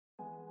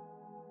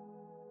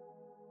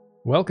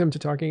Welcome to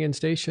Talking in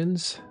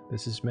Stations.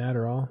 This is Matt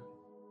Errol.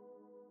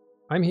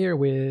 I'm here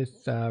with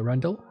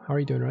Rundle. How are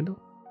you doing, Rundle?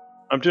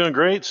 I'm doing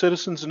great,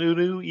 Citizens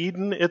New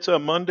Eden. It's a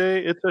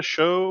Monday, it's a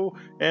show,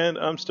 and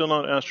I'm still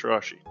not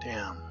Astarashi.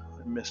 Damn,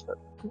 I missed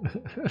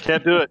it.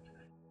 Can't do it.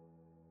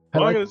 I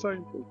Well, like, I gotta say,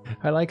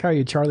 I like how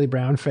you Charlie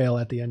Brown fail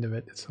at the end of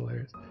it. It's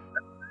hilarious.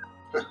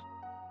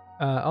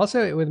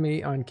 Also with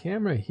me on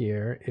camera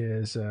here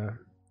is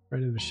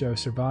friend of the show,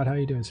 Servad. How are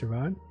you doing,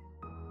 Servad?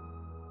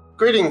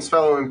 Greetings,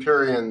 fellow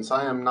Empyreans.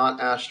 I am not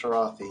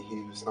Ashtarothi.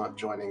 He was not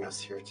joining us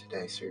here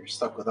today, so you're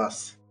stuck with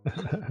us.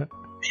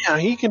 yeah,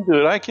 he can do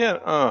it. I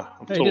can't. I'm Hey,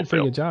 he total did a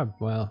pretty fail. good job.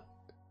 Well,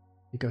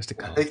 he goes to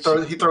college.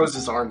 He throws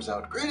his arms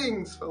out.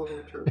 Greetings, fellow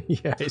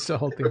Empyreans. Yeah, it's the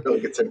whole He thing.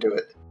 really gets into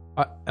it.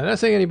 I'm not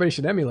saying anybody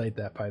should emulate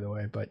that, by the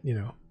way, but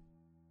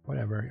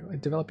whatever.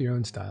 Develop your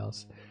own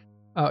styles.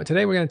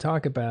 Today we're going to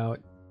talk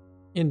about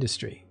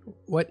industry.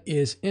 What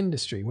is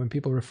industry? When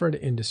people refer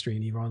to industry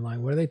in EVE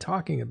Online, what are they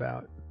talking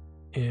about?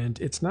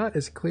 And it's not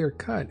as clear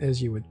cut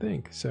as you would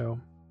think. So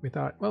we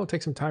thought, well, it'll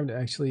take some time to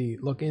actually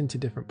look into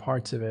different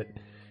parts of it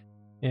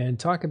and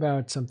talk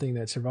about something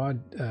that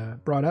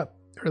Servad brought up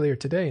earlier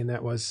today, and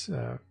that was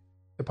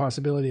the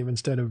possibility of,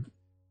 instead of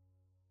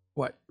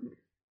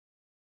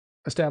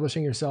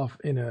establishing yourself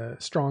in a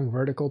strong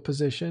vertical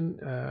position,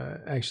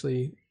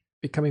 actually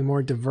becoming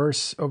more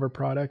diverse over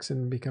products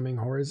and becoming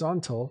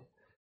horizontal.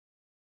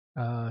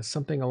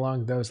 Something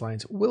along those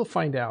lines. We'll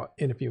find out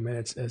in a few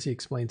minutes as he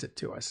explains it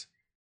to us.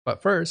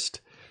 But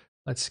first,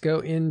 let's go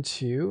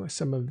into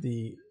some of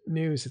the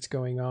news that's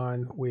going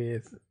on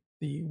with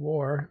the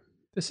war.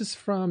 This is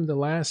from the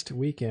last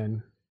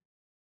weekend.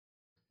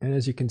 And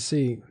as you can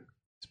see,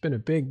 it's been a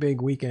big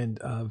weekend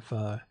of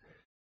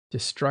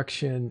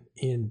destruction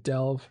in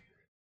Delve.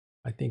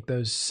 I think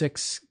those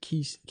 6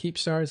 keep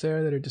stars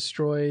there that are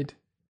destroyed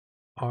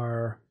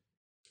are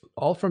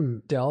all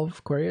from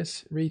Delve,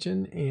 Quarius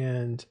region,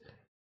 and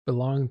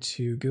belong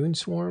to Goon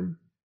Swarm.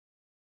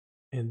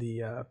 And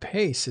the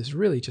pace is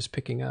really just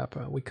picking up.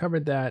 We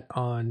covered that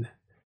on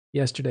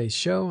yesterday's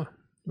show.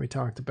 We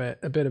talked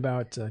a bit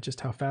about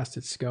just how fast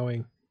it's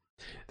going.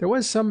 There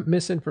was some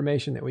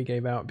misinformation that we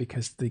gave out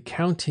because the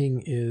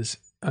counting is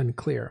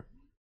unclear.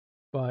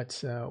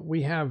 But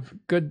we have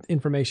good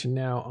information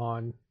now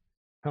on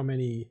how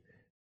many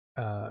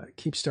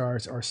keep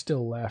stars are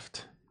still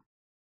left.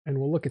 And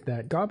we'll look at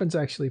that. Gobbins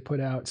actually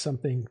put out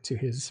something to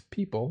his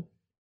people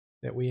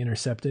that we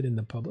intercepted in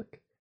the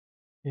public.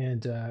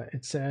 And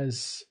it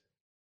says,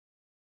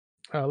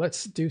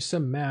 let's do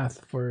some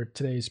math for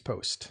today's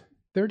post.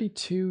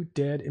 32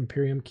 dead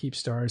Imperium keep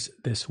stars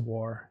this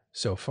war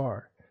so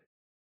far.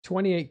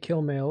 28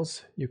 kill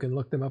mails. You can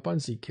look them up on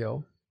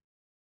Zkill.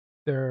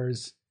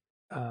 There's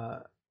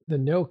the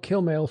no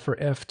kill mail for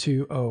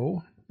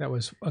F2O. That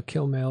was a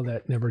kill mail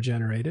that never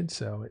generated,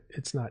 so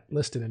it's not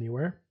listed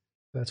anywhere.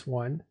 That's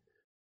one.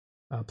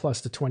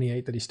 Plus the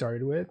 28 that he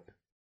started with.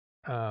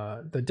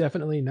 The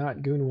definitely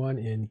not Goon one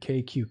in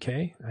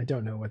KQK. I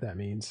don't know what that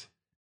means.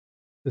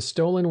 The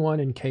stolen one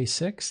in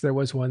K6. There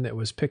was one that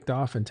was picked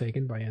off and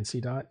taken by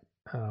NC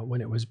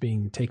when it was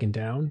being taken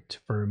down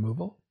for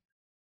removal.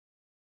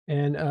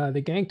 And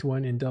the ganked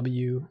one in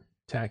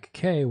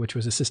WTAC-K, which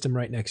was a system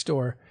right next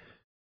door,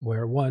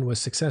 where one was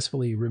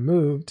successfully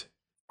removed,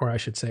 or I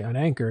should say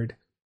unanchored,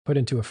 put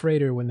into a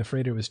freighter. When the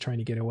freighter was trying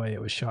to get away,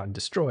 it was shot and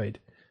destroyed.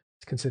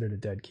 It's considered a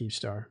dead keep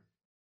star.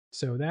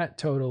 So that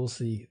totals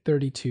the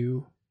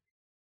 32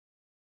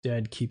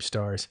 dead keep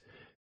stars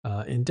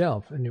in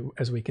Delve. And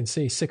as we can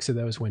see, 6 of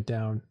those went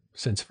down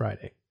since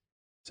Friday.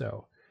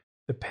 So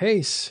the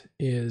pace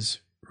is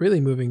really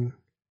moving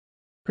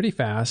pretty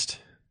fast,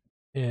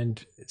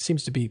 and it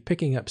seems to be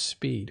picking up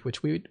speed,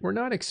 which we were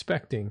not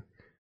expecting.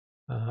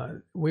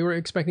 We were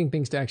expecting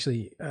things to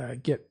actually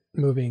get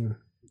moving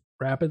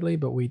rapidly,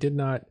 but we did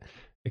not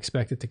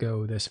expect it to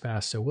go this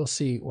fast. So we'll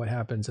see what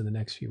happens in the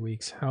next few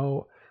weeks,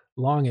 how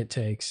long it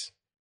takes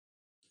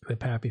the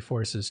Pappy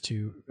forces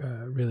to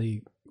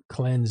really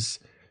cleanse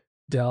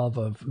Delve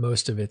of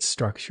most of its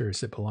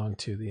structures that belong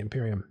to the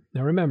Imperium.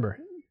 Now remember,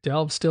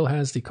 Delve still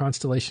has the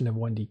constellation of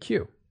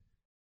 1DQ.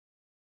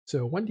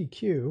 So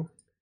 1DQ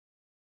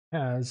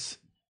has,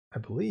 I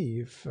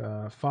believe,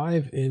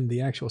 5 in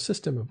the actual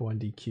system of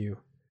 1DQ,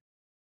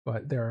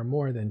 but there are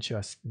more than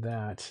just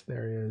that.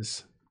 There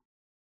is...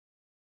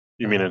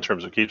 You mean in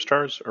terms of keep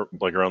stars, or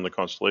like around the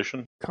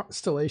constellation?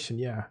 Constellation,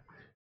 yeah.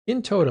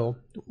 In total,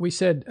 we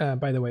said,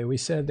 by the way, we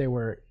said there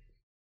were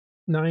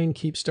 9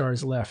 keep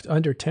stars left,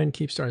 under 10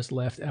 keep stars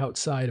left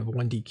outside of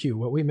 1DQ.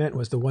 What we meant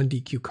was the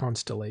 1DQ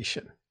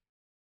constellation,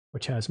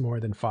 which has more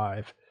than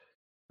 5.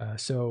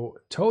 So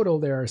total,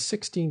 there are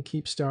 16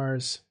 keep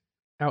stars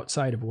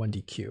outside of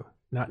 1DQ,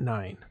 not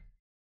 9.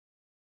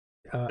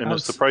 And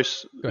is the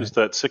price, is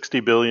that 60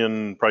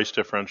 billion price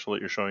differential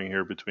that you're showing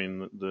here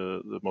between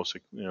the most,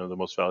 the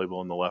most valuable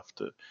on the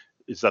left?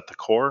 Is that the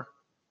core?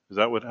 Is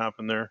that what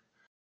happened there?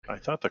 I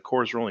thought the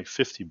cores were only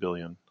 50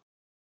 billion.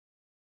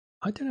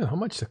 I don't know how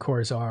much the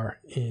cores are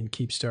in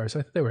keep stars.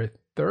 I thought they were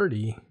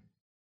 30.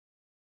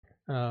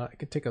 I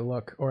could take a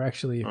look, or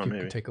actually, if you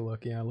could take a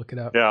look, look it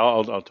up. Yeah,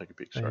 I'll take a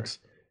peek. Thanks.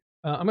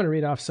 I'm going to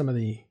read off some of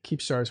the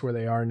keep stars where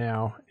they are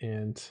now,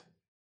 and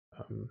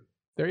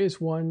there is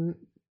one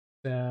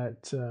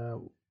that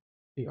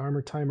the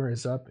armor timer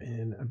is up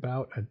in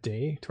about a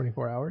day,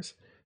 24 hours.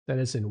 That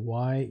is in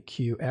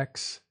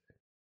YQX.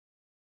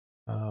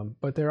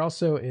 But they're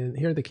also in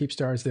here are the keep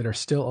stars that are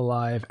still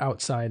alive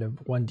outside of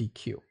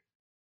 1DQ.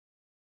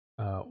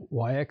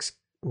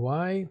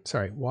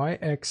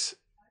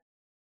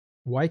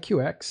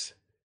 YQX,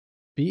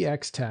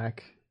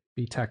 BX-TAC,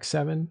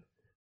 BTAC7,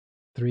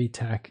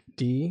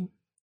 3TAC-D,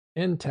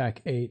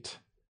 NTAC-8,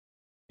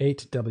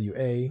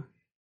 8WA,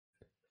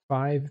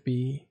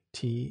 5BTK,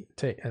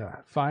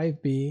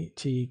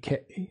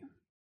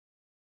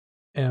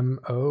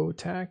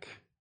 MO-TAC,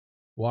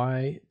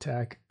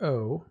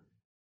 YTAC-O.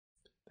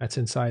 That's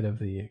inside of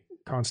the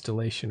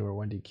constellation where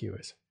 1DQ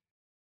is.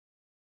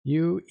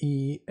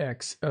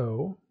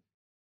 UEXO,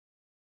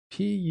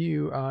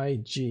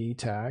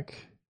 PUIG-TAC,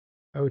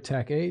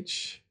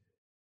 OTAC-H,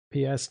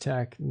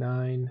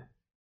 PS-TAC-9,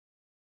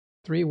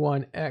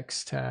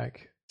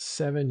 31X-TAC,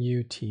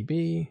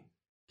 7UTB,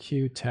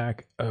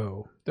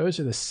 QTAC-O. Those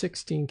are the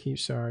 16 keep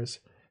stars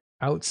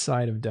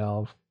outside of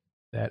Delve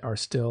that are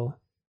still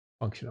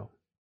functional.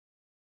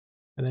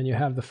 And then you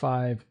have the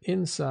 5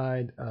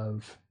 inside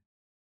of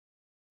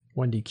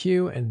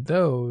 1DQ, and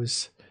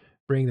those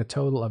bring the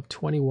total of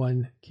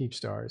 21 keep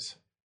stars.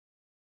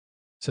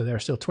 So there are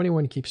still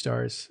 21 keep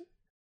stars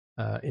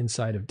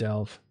inside of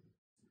Delve.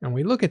 And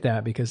we look at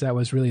that because that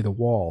was really the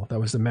wall. That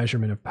was the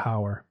measurement of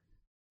power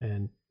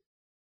and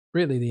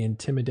really the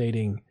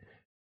intimidating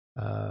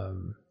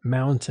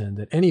mountain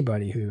that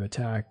anybody who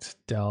attacked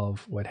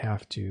Delve would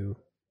have to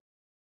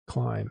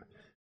climb.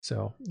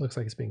 So looks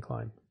like it's being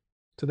climbed.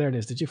 So there it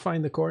is. Did you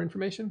find the core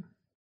information?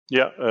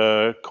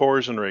 Yeah,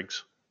 cores and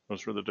rigs.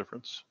 Those were the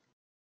difference.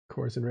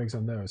 Cores and rigs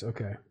on those.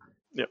 Okay.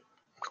 Yep,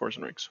 cores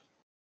and rigs.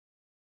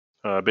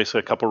 Basically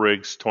a couple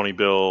rigs, 20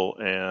 bill,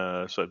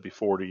 and so it'd be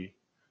 20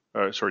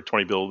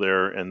 bill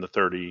there and the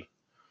 30,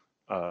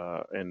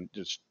 and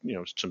just,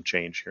 some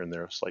change here and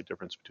there, a slight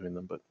difference between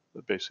them, but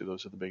basically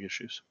those are the big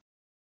issues.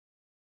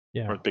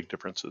 Yeah. Or big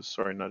differences,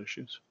 sorry, not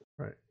issues.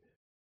 Right.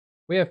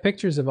 We have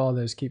pictures of all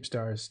those keep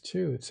stars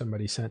too that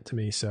somebody sent to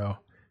me, so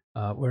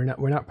we're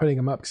not putting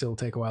them up because it'll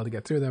take a while to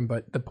get through them,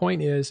 but the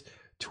point is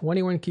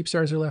 21 keep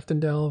stars are left in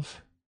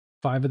Delve.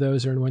 5 of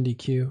those are in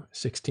 1DQ,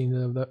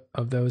 16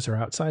 of those are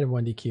outside of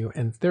 1DQ,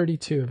 and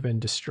 32 have been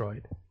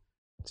destroyed.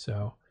 So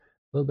a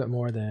little bit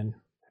more than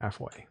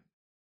halfway,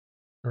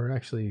 or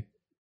actually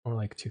more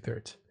like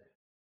 2/3.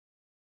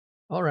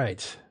 All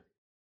right.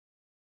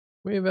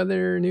 We have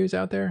other news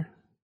out there,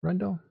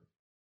 Rundle?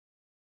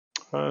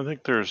 I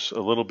think there's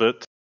a little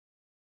bit.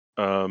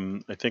 I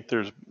think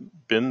there's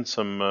been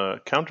some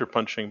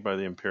counterpunching by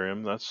the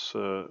Imperium, that's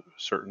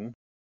certain.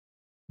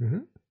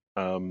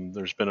 Mm-hmm.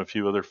 There's been a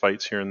few other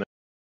fights here and there.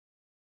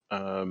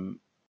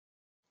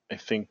 I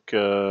think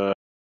trying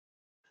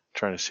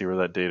to see where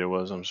that data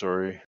was. I'm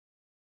sorry.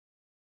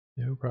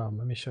 No problem.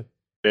 Let me shut.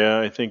 Yeah,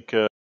 I think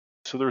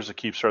so. There was a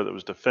keep star that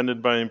was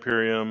defended by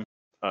Imperium.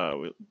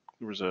 There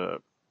was a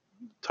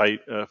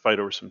fight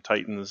over some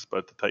Titans,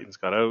 but the Titans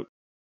got out.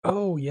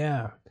 Oh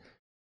yeah,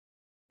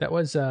 that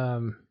was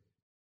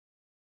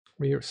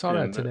we saw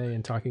that today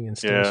in Talking in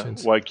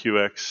Stations. Yeah,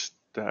 YQX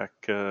stack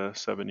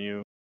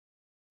 7U.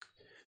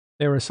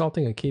 They were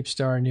assaulting a keep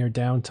star near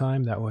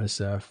downtime. That was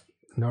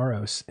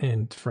Noros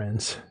and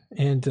friends.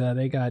 And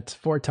they got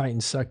 4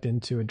 Titans sucked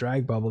into a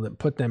drag bubble that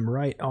put them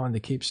right on the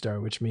keep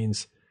star, which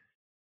means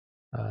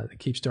the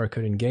keep star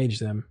could engage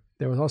them.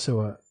 There was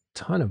also a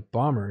ton of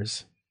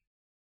bombers.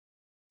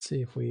 Let's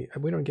see if we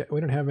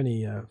don't have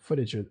any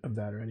footage of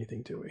that or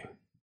anything, do we?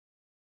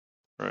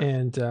 Right.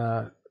 And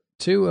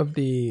 2 of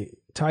the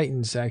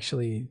Titans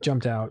actually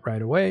jumped out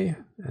right away,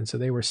 and so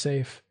they were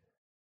safe.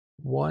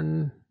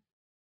 One,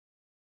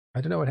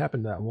 I don't know what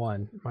happened to that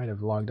one. Might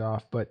have logged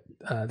off, but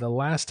the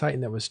last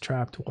Titan that was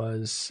trapped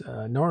was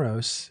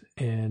Noros,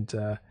 and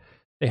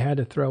they had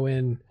to throw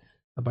in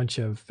a bunch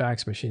of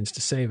fax machines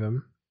to save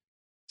him.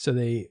 So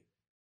they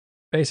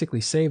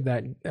basically saved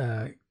that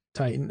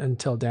Titan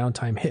until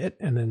downtime hit,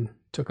 and then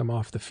took him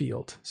off the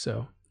field.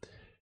 So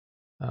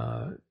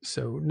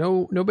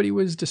nobody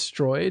was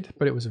destroyed,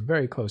 but it was a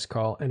very close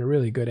call and a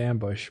really good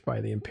ambush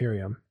by the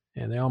Imperium,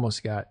 and they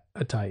almost got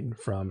a Titan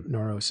from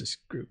Noros'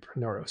 group,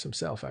 Noros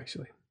himself,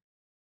 actually.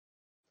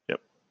 It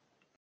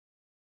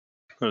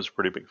was a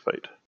pretty big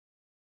fight.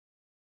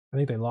 I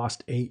think they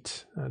lost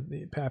 8.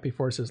 The Pappy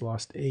forces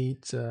lost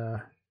 8.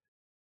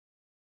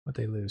 What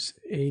they lose?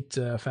 8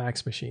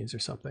 fax machines or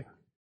something.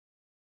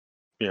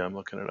 Yeah, I'm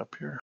looking it up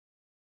here.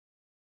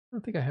 I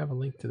don't think I have a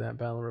link to that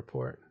battle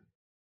report.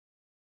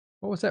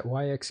 What was that?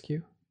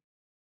 YXQ?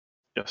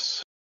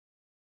 Yes.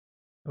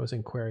 That was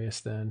in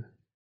Aquarius then.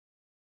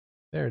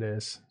 There it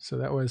is. So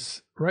that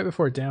was right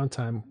before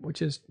downtime,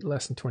 which is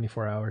less than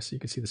 24 hours. So you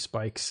can see the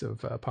spikes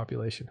of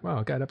population. Wow,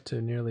 it got up to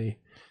nearly.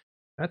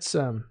 That's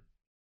I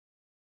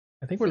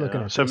think we're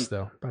looking at this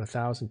though. About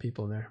 1,000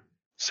 people in there.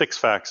 6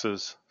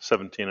 faxes,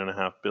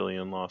 17.5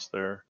 billion lost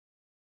there.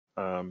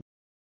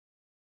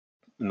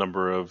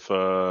 Number of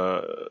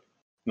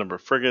number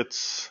of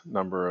frigates,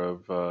 number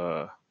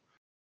of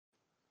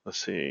let's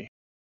see,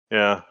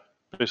 yeah,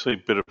 basically a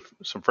bit of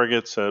some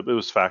frigates. It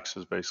was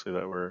faxes basically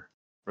that were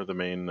the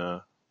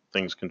main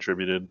things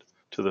contributed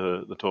to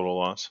the total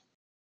loss.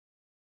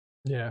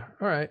 Yeah.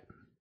 All right.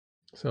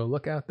 So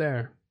look out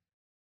there.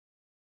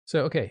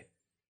 So okay,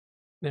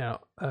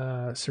 now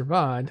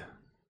Servad,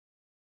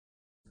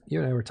 you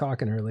and I were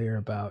talking earlier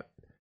about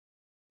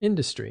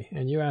industry,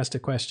 and you asked a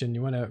question.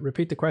 You want to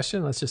repeat the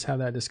question? Let's just have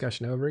that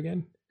discussion over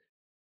again.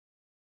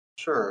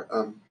 Sure.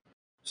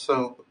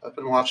 So I've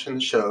been watching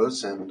the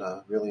shows and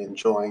really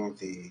enjoying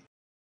the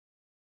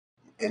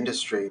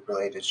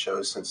industry-related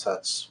shows, since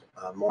that's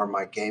more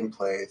my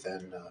gameplay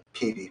than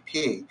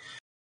PvP.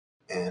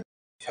 And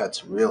we've had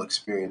some real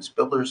experienced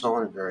builders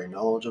on and very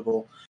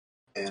knowledgeable.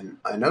 And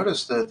I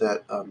noticed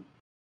that a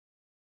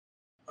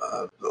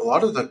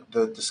lot of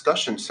the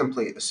discussion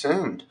simply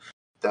assumed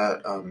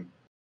that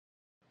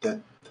that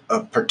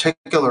a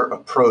particular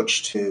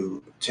approach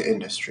to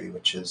industry,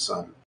 which is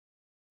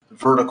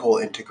vertical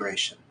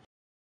integration.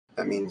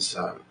 That means,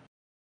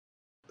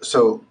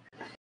 so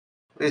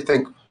what do you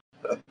think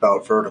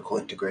about vertical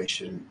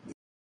integration?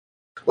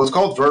 Well, it's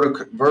called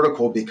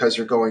vertical because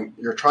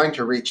you're trying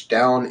to reach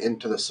down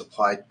into the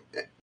supply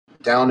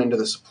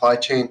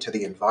chain to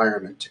the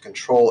environment to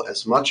control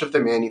as much of the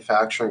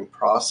manufacturing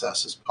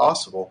process as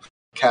possible,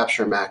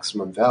 capture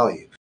maximum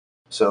value.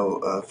 So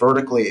a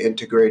vertically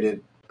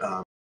integrated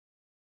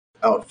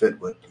outfit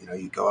would,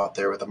 you go out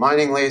there with a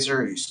mining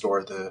laser, you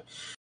store the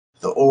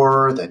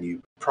ore, then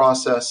you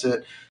process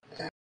it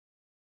and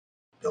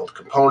build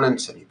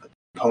components, and you put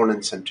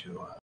components into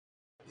a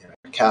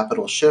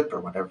capital ship or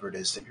whatever it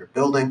is that you're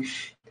building,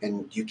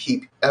 and you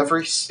keep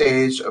every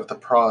stage of the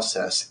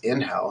process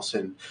in-house.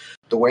 And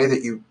the way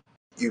that you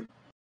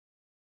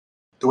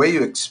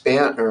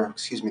expand, or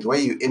excuse me, the way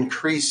you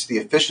increase the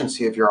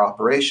efficiency of your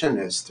operation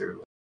is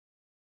through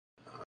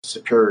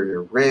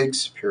superior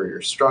rigs,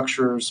 superior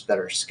structures,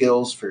 better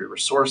skills for your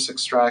resource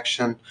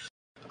extraction.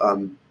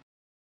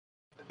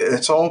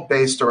 It's all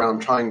based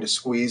around trying to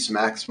squeeze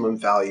maximum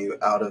value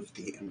out of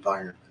the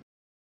environment.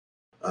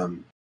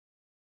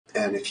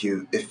 And if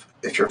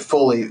you're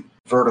fully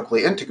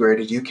vertically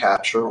integrated, you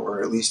capture,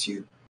 or at least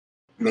you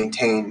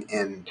maintain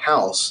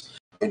in-house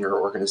in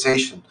your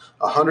organization,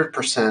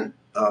 100%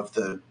 of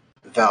the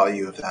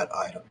value of that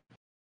item,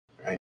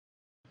 right?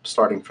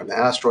 Starting from the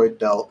asteroid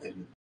belt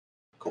and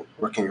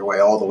working your way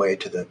all the way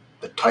to the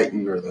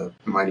Titan or the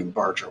mining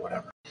barge or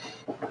whatever.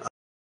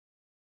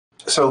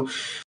 So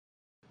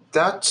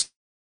that's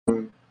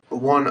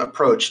one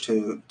approach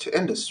to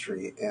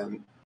industry,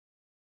 and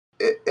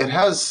it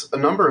has a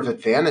number of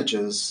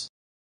advantages.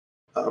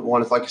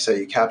 One is, like I say,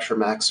 you capture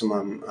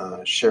maximum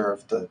share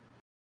of the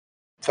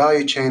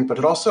value chain, but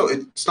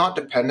it's not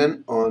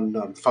dependent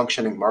on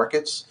functioning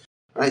markets,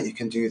 right? You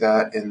can do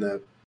that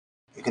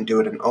you can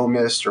do it in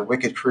Omist or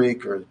Wicked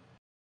Creek, or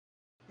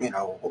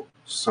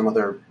some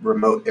other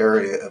remote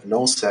area of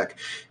nullsec.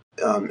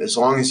 As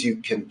long as you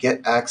can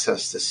get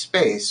access to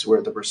space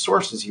where the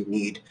resources you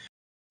need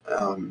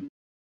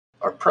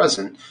are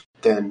present,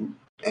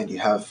 and you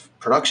have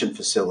production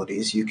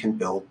facilities, you can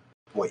build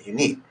what you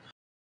need.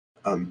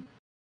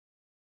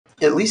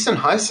 At least in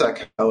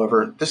HiSec,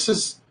 however, this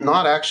is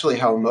not actually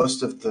how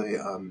most of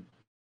the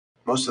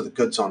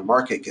goods on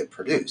market get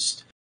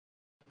produced.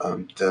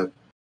 The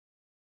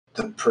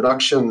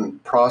production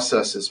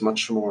process is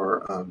much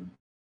more.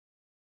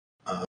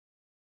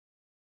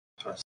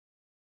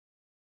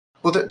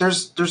 Well,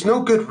 there's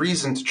no good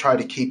reason to try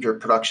to keep your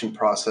production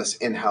process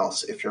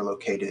in-house if you're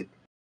located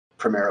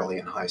primarily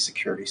in high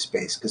security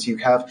space, because you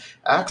have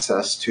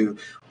access to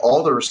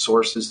all the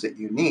resources that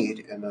you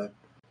need in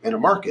a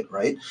market,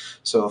 right?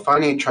 So if I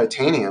need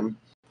tritanium,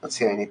 let's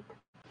say I need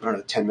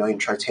 10 million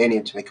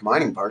tritanium to make a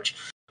mining barge,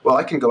 well,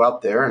 I can go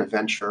out there in a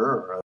Venture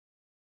or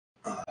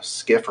a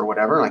skiff or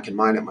whatever, and I can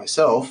mine it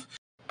myself.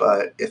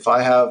 But if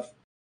I have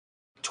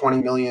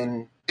 20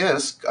 million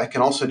ISK, I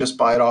can also just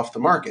buy it off the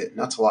market, and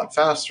that's a lot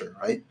faster,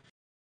 right?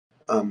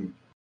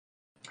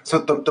 So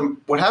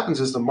what happens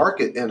is the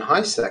market in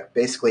HiSec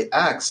basically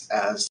acts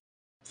as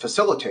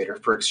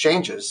facilitator for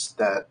exchanges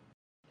that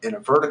in a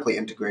vertically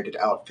integrated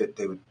outfit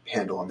they would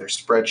handle on their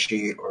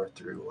spreadsheet or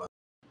through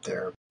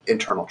their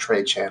internal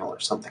trade channel or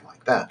something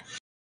like that.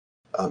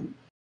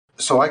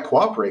 So I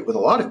cooperate with a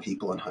lot of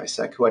people in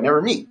HiSec who I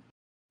never meet,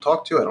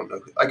 talk to. I don't know.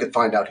 I could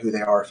find out who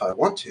they are if I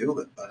want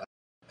to, but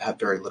I have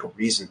very little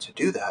reason to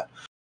do that.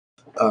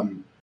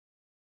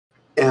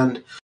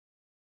 And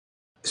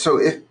so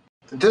if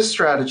this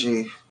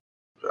strategy,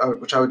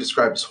 which I would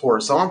describe as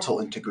horizontal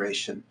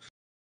integration,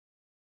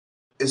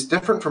 is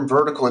different from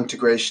vertical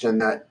integration in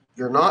that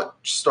you're not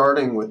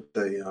starting with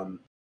the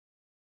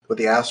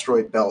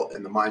asteroid belt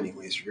and the mining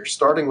laser. You're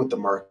starting with the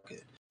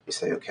market. You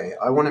say, okay,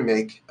 I want to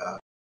make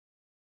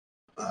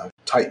a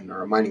Titan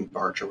or a mining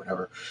barge or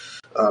whatever.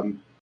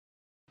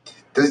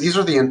 These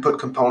are the input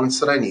components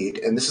that I need,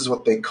 and this is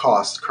what they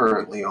cost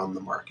currently on the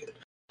market.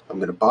 I'm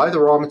going to buy the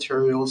raw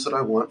materials that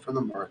I want from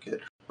the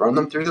market, run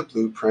them through the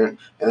blueprint,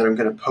 and then I'm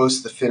going to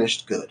post the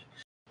finished good.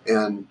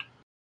 And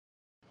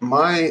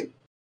my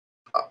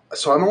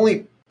so I'm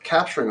only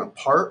capturing a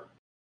part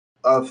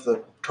of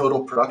the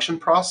total production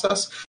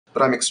process,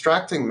 but I'm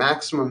extracting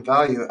maximum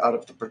value out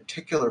of the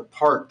particular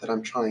part that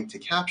I'm trying to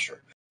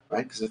capture,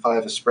 right? Because if I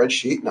have a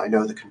spreadsheet and I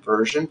know the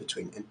conversion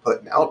between input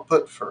and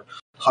output for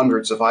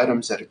hundreds of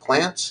items at a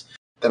glance,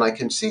 then I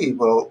can see,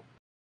 well,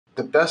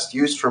 the best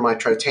use for my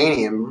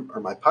titanium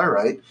or my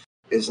pyrite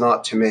is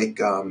not to make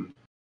a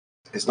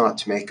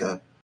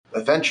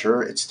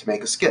venture, it's to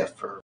make a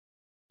skiff or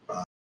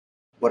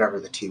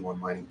whatever the T1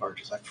 mining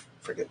barge is. I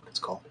forget what it's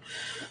called.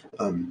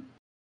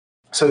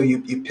 So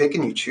you pick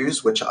and you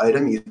choose which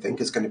item you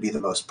think is going to be the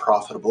most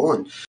profitable,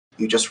 and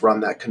you just run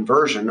that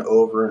conversion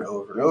over and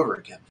over and over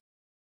again.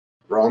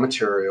 Raw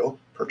material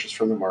purchased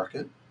from the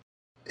market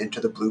into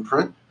the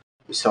blueprint.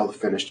 You sell the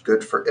finished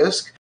good for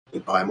ISK.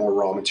 You buy more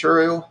raw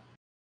material,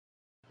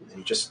 and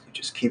you just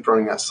keep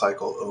running that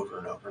cycle over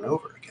and over and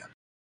over again.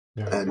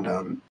 Yeah.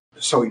 And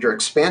so your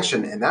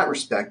expansion in that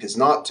respect is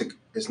not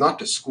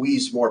to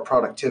squeeze more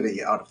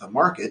productivity out of the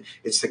market.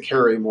 It's to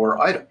carry more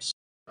items,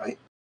 right?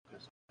 I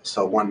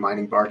sell 1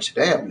 mining barge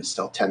today, I'm going to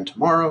sell 10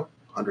 tomorrow,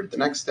 100 the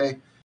next day,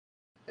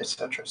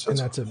 etc. So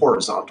it's a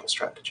horizontal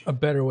strategy. A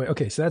better way.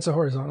 Okay, so that's a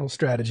horizontal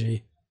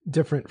strategy,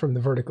 different from the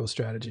vertical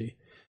strategy.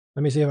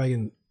 Let me see if I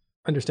can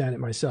understand it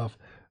myself.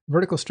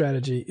 Vertical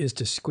strategy is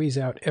to squeeze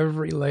out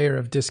every layer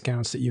of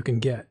discounts that you can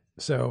get.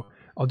 So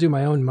I'll do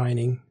my own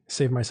mining,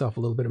 save myself a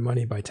little bit of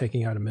money by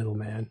taking out a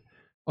middleman.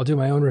 I'll do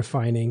my own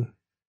refining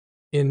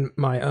in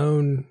my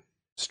own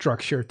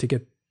structure to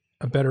get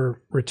a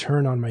better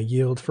return on my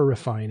yield for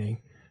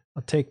refining.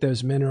 I'll take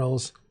those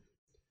minerals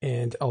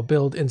and I'll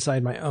build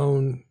inside my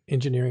own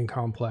engineering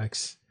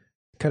complex,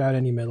 cut out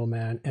any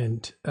middleman,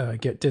 and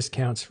get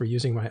discounts for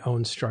using my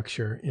own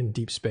structure in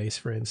deep space,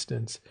 for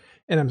instance.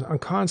 And I'm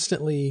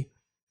constantly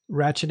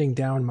ratcheting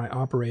down my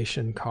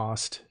operation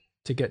cost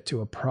to get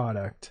to a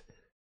product.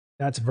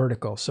 That's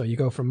vertical. So you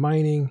go from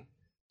mining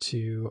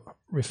to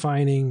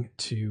refining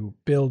to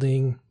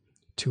building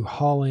to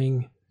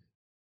hauling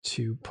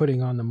to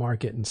putting on the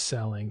market and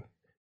selling.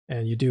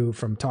 And you do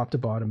from top to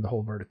bottom the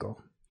whole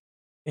vertical.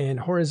 And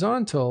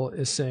horizontal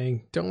is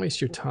saying, don't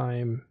waste your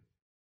time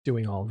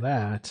doing all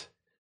that.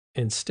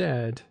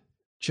 Instead,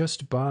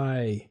 just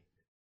buy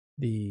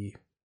the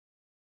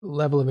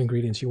level of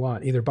ingredients you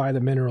want. Either buy the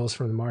minerals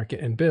from the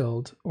market and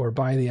build, or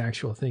buy the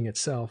actual thing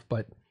itself.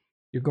 But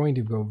you're going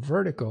to go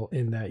vertical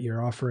in that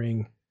you're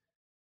offering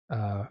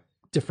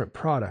different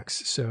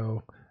products.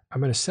 So I'm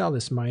going to sell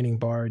this mining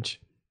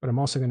barge, but I'm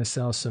also going to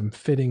sell some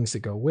fittings that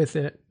go with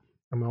it.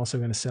 I'm also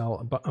going to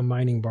sell a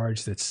mining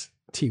barge that's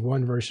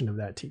T1 version of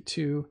that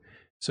T2.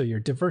 So you're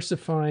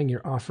diversifying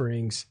your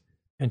offerings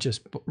and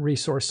just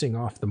resourcing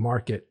off the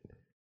market.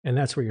 And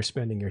that's where you're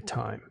spending your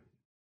time.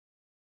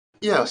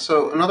 Yeah,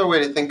 so another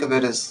way to think of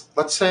it is,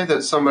 let's say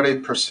that somebody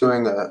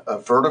pursuing a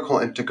vertical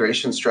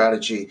integration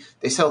strategy,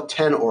 they sell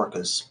 10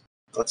 orcas,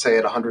 let's say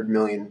at 100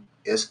 million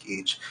ISK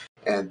each,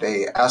 and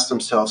they ask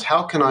themselves,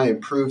 how can I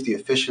improve the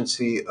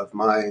efficiency of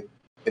my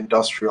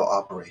industrial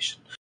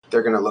operation?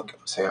 They're going to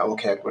say,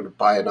 okay, I'm going to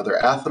buy another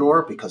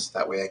Athanor because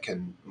that way I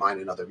can mine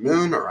another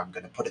moon, or I'm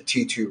going to put a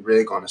T2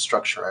 rig on a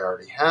structure I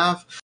already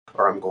have,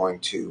 or I'm going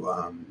to,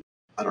 I'm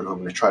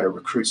going to try to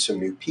recruit some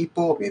new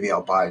people. Maybe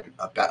I'll buy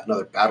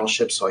another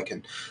battleship so I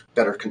can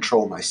better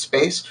control my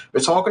space.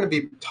 It's all going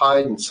to be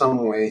tied in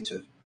some way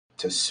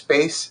to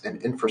space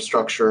and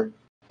infrastructure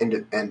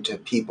and to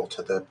people,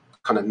 to the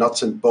kind of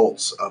nuts and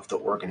bolts of the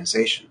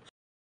organization.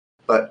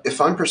 But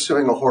if I'm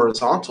pursuing a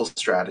horizontal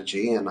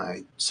strategy and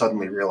I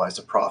suddenly realize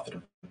a profit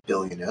of $1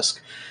 billion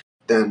ISK,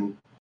 then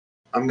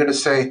I'm going to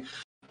say,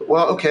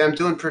 well, okay, I'm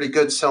doing pretty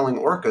good selling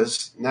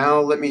orcas. Now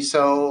let me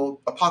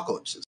sell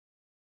apocalypses,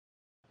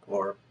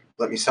 or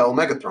let me sell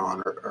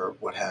Megathron, or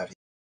what have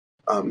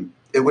you.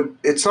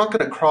 It's not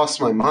going to cross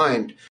my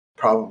mind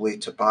probably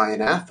to buy an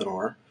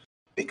Athanor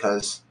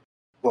because,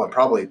 well, I'm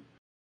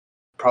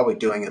probably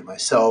doing it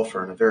myself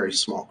or in a very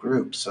small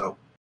group. So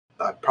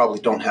I probably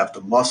don't have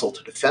the muscle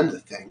to defend the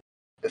thing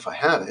if I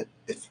have it.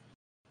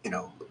 You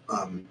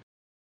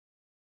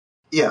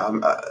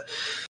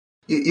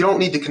don't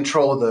need to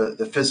control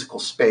the physical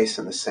space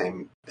in the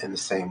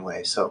same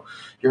way. So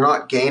you're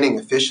not gaining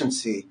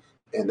efficiency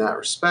in that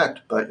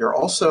respect, but you're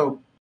also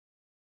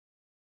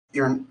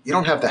you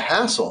don't have the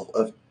hassle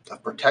of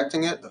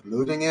protecting it, of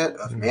moving it,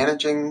 of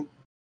managing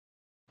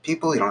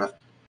people. You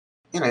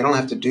don't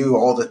have to do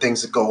all the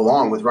things that go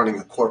along with running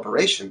a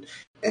corporation,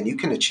 and you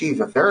can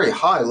achieve a very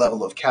high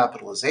level of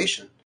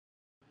capitalization,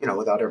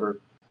 without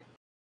ever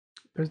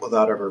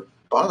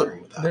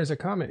bothering with that. There's a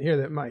comment here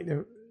that might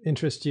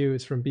interest you.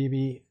 It's from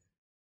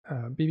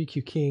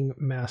BBQ King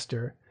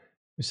Master,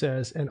 who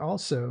says, and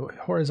also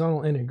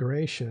horizontal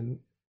integration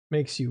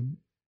makes you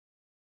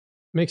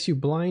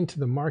blind to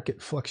the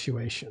market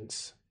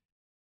fluctuations.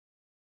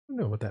 I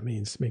don't know what that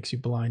means. Makes you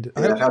blind.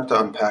 Yeah, I'd have to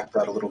unpack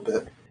that a little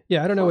bit.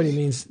 Yeah, I don't know what he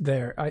means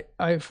there.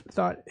 I've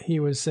thought he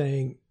was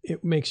saying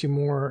it makes you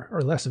more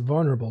or less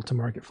vulnerable to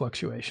market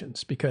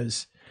fluctuations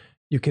because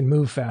you can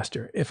move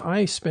faster. If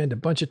I spend a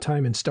bunch of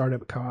time in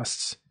startup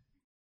costs,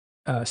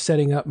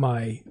 setting up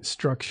my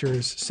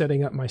structures,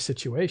 setting up my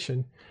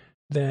situation,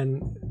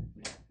 then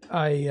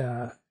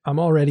I'm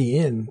already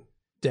in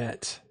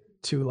debt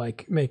to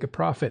like make a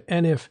profit.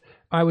 And if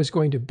I was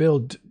going to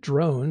build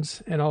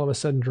drones and all of a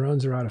sudden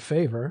drones are out of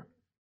favor,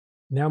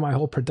 now my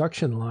whole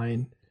production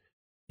line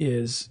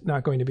is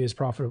not going to be as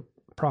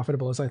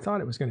profitable as I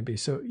thought it was going to be.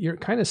 So you're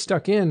kind of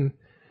stuck in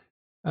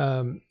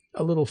a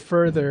little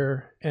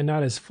further and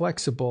not as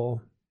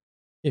flexible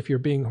if you're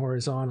being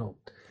horizontal.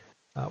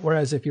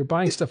 Whereas if you're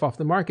buying stuff off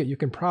the market, you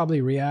can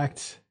probably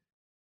react.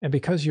 And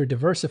because you're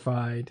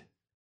diversified,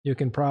 you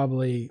can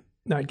probably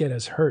not get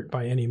as hurt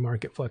by any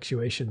market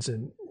fluctuations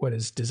in what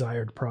is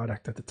desired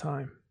product at the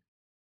time.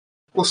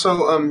 Well,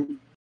 so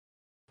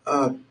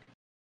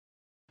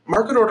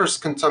market orders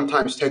can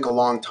sometimes take a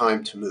long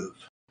time to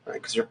move,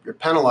 right? Because you're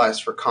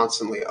penalized for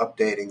constantly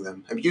updating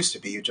them. It used to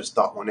be you just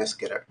thought one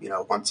ISK it,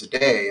 once a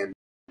day, and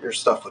your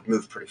stuff would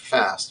move pretty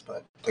fast,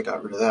 but they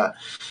got rid of that.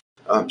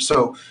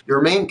 So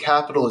your main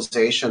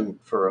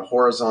capitalization for a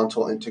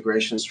horizontal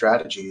integration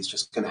strategy is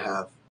just going to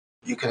have,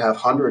 you can have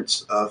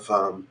hundreds of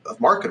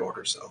market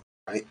orders, though,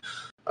 right?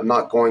 I'm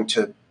not going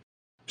to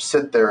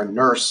sit there and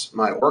nurse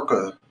my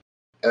Orca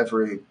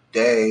every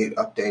day,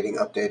 updating.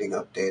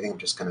 I'm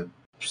just going to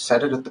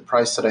set it at the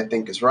price that I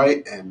think is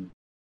right and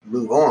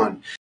move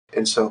on.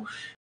 And so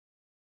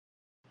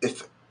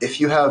if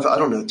you have, I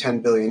don't know, 10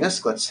 billion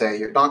ISK, let's say,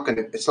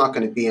 it's not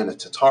going to be in a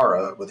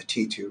Tatara with a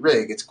T2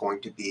 rig. It's going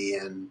to be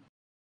in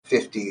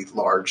 50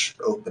 large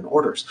open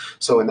orders.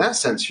 So in that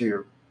sense,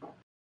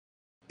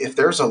 if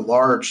there's a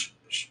large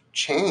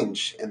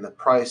change in the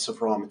price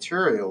of raw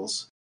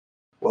materials,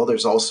 well,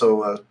 there's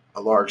also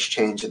a large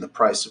change in the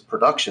price of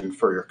production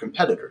for your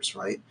competitors,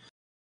 right?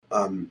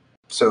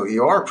 So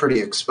you are pretty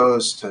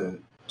exposed to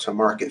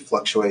market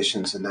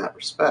fluctuations in that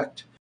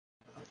respect.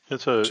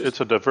 It's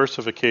a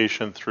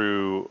diversification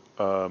through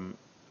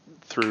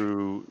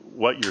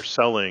what you're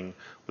selling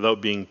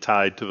without being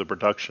tied to the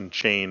production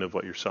chain of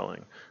what you're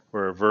selling.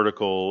 Where a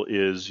vertical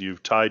is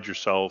you've tied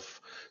yourself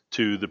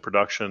to the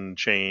production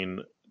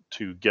chain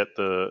to get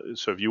so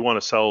if you want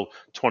to sell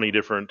 20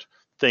 different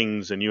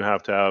things and you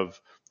have to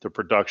have the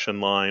production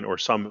line or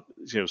some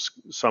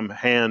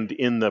hand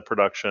in the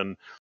production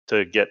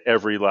to get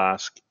every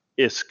last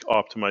ISK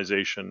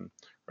optimization,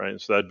 right?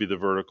 So that'd be the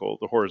vertical.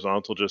 The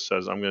horizontal just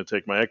says, I'm going to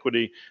take my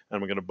equity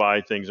and I'm going to buy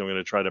things. I'm going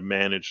to try to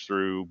manage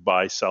through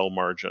buy-sell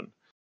margin.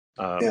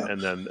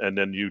 And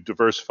then you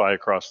diversify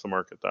across the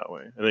market that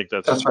way. I think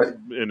that's right.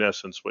 In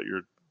essence what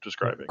you're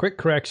describing. Quick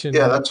correction.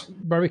 Yeah, that's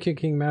Barbecue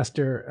King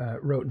Master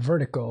wrote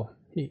vertical.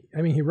 He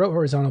wrote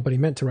horizontal, but he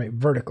meant to write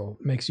vertical.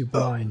 Makes you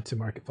blind to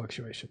market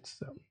fluctuations.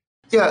 So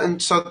yeah, and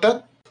so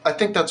that I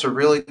think that's a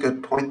really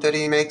good point that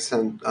he makes.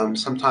 And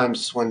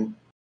sometimes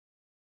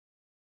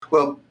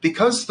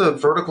because the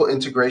vertical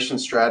integration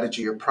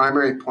strategy, your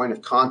primary point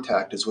of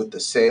contact is with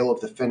the sale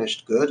of the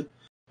finished good,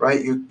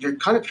 right?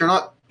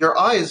 Your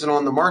eye isn't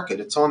on the market.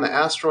 It's on the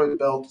asteroid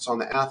belt. It's on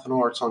the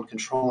Athanor. It's on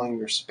controlling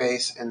your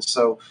space. And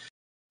so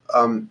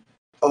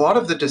a lot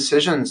of the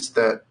decisions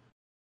that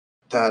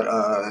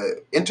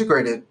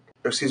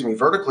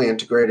vertically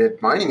integrated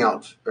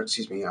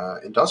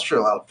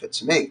industrial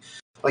outfits make,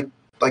 like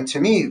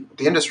to me,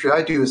 the industry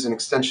I do is an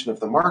extension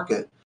of the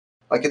market.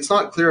 Like, it's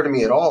not clear to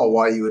me at all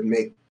why you would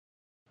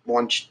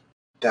want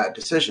that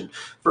decision.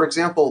 For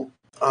example,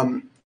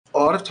 a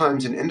lot of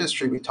times in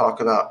industry, we talk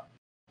about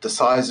the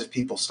size of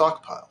people's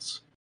stockpiles,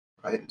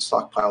 right? And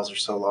stockpiles are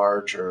so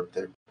large, or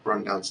they're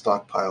run down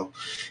stockpile.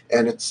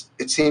 And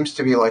it seems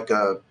to be like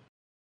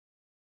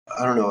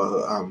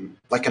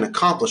like an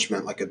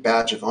accomplishment, like a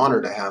badge of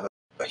honor to have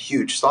a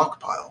huge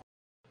stockpile,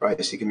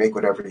 right? So you can make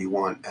whatever you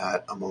want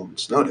at a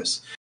moment's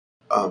notice.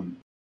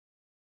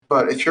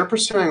 But if you're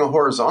pursuing a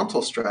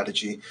horizontal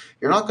strategy,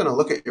 you're not going to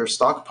look at your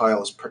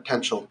stockpile as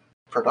potential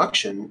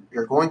production.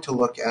 You're going to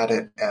look at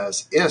it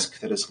as ISK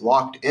that is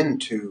locked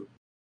into,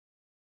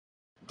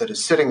 that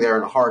is sitting there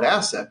in a hard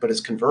asset, but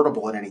is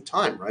convertible at any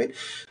time, right?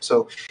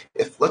 So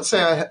if, let's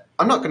say,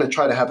 I'm not going to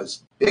try to have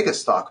as big a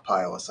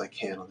stockpile as I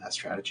can on that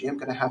strategy. I'm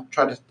going to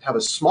try to have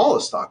as small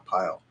a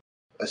stockpile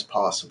as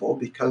possible,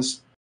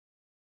 because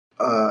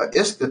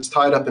ISK that's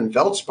tied up in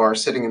Veldspar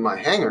sitting in my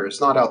hangar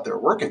is not out there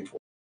working for me.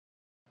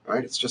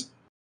 Right? It's just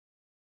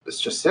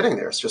sitting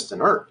there. It's just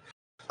inert.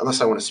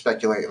 Unless I want to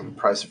speculate on the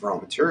price of raw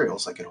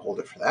materials, I can hold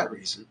it for that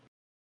reason.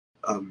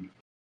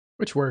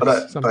 Which works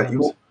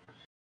sometimes.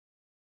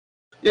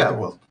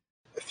 Well,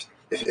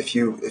 if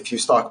you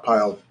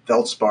stockpile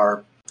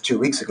Veldspar 2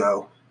 weeks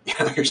ago,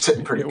 you're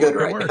sitting pretty good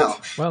right now.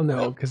 Well,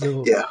 no, because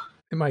it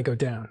might go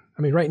down.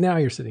 I mean, right now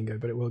you're sitting good,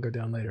 but it will go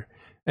down later.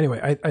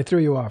 Anyway, I threw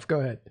you off. Go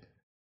ahead.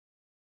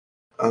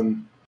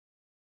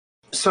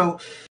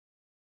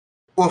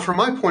 Well, from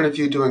my point of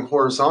view, doing a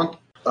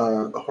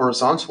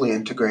horizontally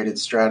integrated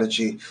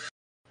strategy,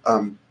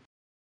 I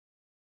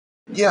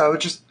would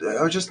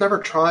just never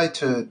try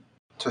to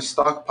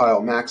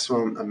stockpile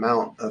maximum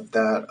amount of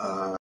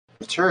that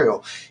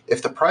material.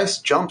 If the price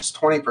jumps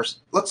 20%,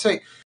 let's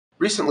say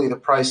recently the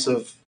price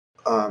of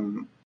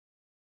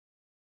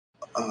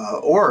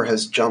ore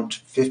has jumped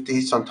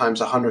 50,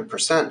 sometimes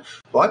 100%.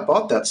 Well, I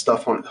bought that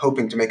stuff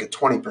hoping to make a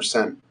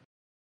 20%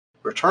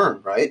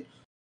 return, right?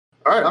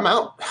 All right, I'm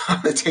out. I'm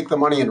going to take the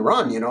money and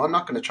run. I'm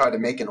not going to try to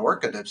make an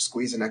orca to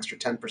squeeze an extra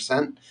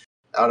 10%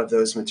 out of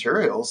those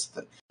materials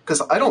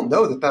because I don't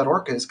know that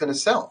orca is going to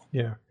sell.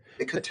 Yeah.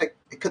 It could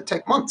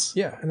take months.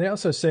 Yeah, and they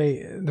also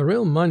say the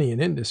real money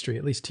in industry,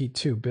 at least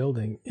T2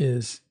 building,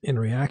 is in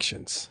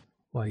reactions.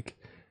 Like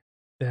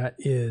that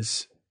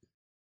it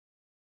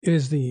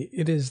is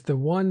the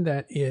one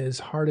that is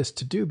hardest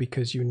to do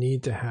because you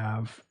need to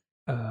have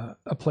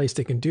a place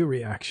that can do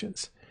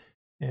reactions,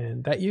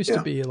 and that used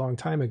to be a long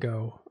time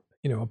ago.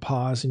 A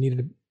pause. You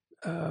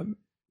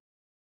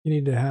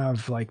needed to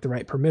have like the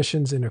right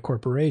permissions in a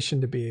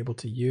corporation to be able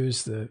to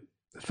use the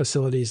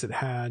facilities that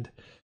had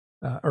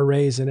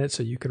arrays in it,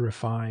 so you could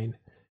refine.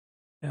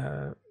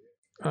 To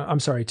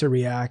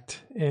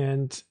react,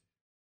 and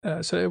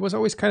so it was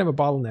always kind of a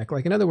bottleneck.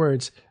 Like in other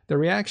words, the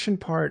reaction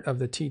part of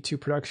the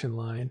T2 production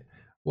line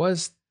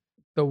was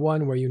the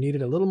one where you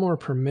needed a little more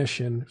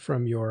permission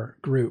from your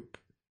group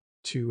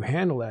to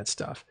handle that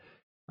stuff.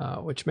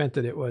 Which meant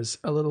that it was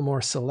a little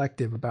more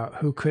selective about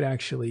who could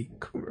actually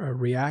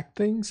react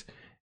things.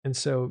 And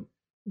so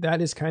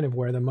that is kind of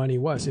where the money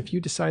was. If you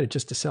decided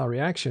just to sell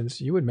reactions,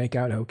 you would make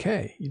out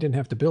okay. You didn't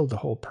have to build the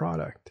whole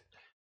product.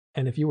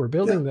 And if you were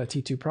building the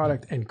T2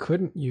 product and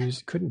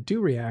couldn't do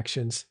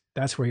reactions,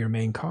 that's where your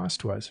main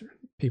cost was,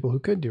 people who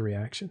could do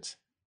reactions.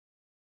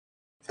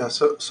 Yeah,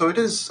 so it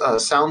is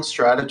a sound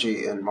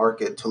strategy in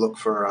market to look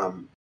for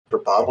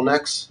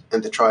bottlenecks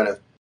and to try to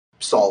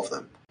solve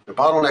them. The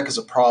bottleneck is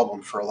a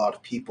problem for a lot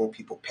of people.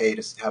 People pay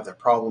to have their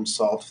problems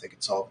solved. If they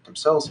could solve it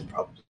themselves, they'd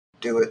probably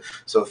do it.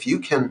 So if you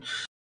can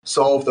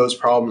solve those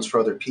problems for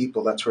other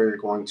people, that's where you're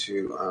going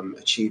to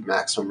achieve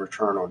maximum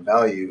return on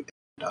value.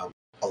 And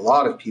a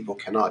lot of people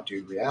cannot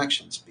do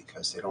reactions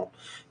because they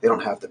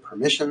don't have the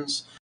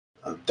permissions.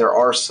 There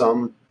are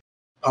some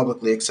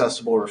publicly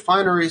accessible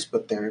refineries,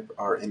 but they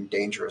are in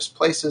dangerous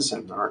places,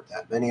 and there aren't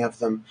that many of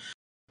them.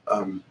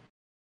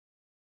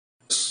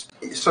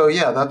 So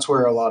yeah, that's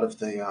where a lot of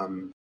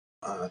the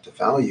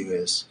value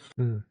is.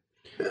 Yeah.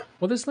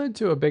 Well, this led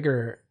to a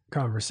bigger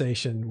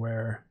conversation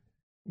where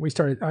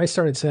I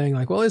started saying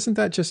like, well, isn't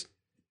that just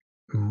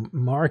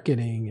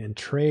marketing and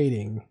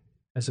trading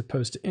as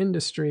opposed to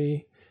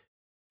industry?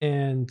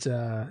 And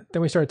then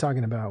we started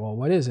talking about, well,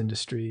 what is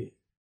industry?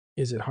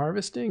 Is it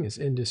harvesting? Is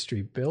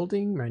industry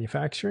building,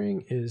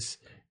 manufacturing? Is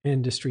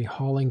industry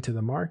hauling to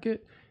the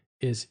market?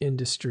 Is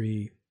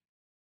industry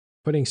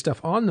putting stuff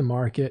on the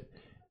market?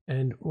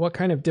 And what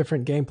kind of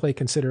different gameplay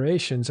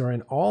considerations are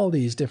in all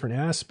these different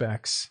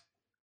aspects?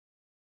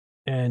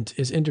 And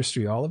is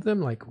industry all of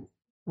them? Like,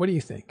 what do you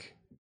think?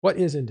 What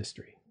is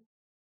industry?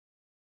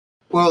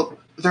 Well,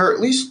 there are at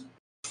least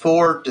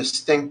 4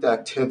 distinct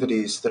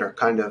activities that are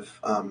kind of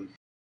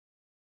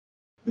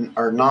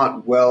are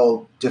not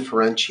well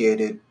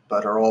differentiated,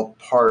 but are all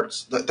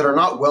parts that are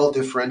not well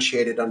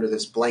differentiated under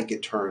this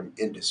blanket term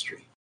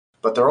industry.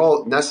 But they're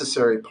all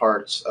necessary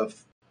parts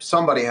of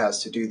somebody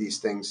has to do these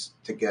things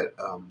to get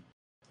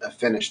a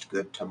finished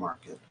good to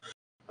market.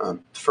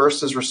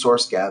 First is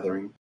resource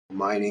gathering,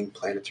 mining,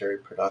 planetary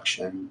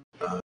production,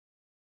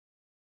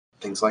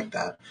 things like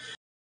that.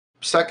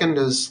 Second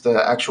is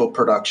the actual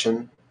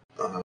production,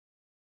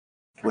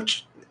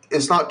 which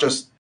is not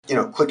just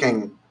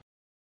clicking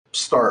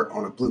start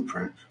on a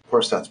blueprint. Of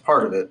course, that's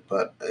part of it,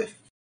 but if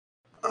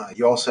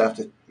you also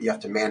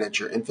have to manage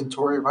your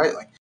inventory, right?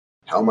 Like,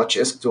 how much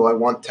ISK do I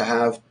want to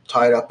have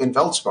tied up in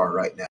Veldspar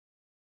right now?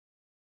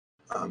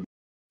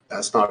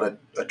 That's not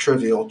a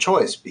trivial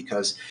choice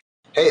because,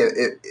 hey,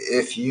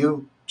 if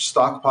you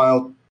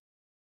stockpile,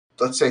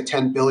 let's say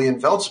 10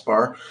 billion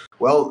Veldspar,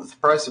 well, if the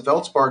price of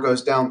Veldspar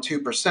goes down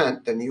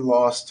 2%, then you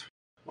lost,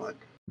 what,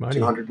 money.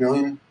 200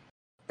 million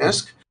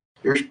ISK?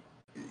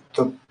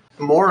 The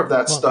more of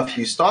that stuff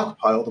you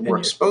stockpile, the more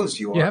exposed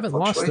you are. You haven't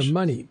lost the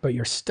money, but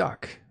you're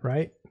stuck,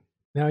 right?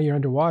 Now you're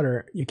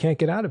underwater. You can't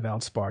get out of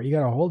Veldspar. You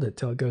got to hold it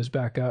till it goes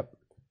back up.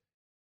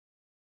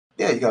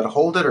 Yeah, you got to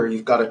hold it, or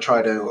you've got to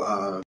try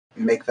to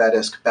make that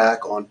ISK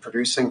back on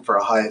producing for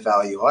a high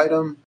value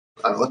item.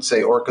 Let's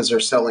say orcas are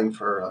selling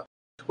for,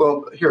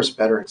 well, here's a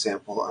better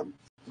example.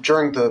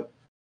 During the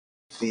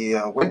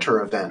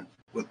winter event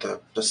with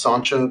the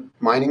Sancha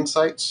mining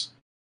sites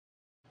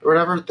or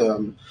whatever,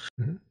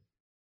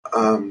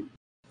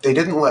 they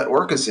didn't let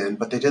orcas in,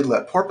 but they did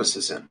let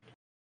porpoises in.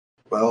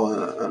 Well,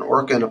 an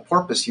orca and a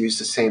porpoise use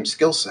the same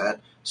skill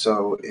set,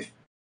 so if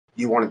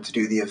you wanted to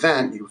do the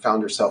event, you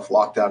found yourself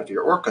locked out of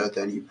your orca,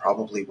 then you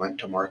probably went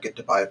to market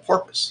to buy a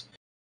porpoise.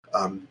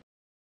 And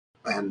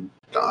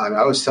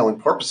I was selling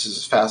porpoises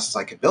as fast as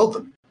I could build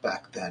them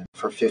back then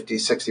for 50,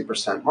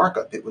 60%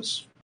 markup. It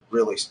was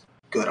really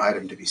good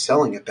item to be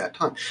selling at that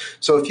time.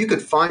 So if you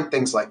could find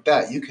things like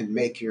that, you can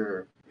make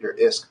your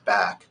ISK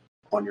back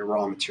on your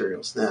raw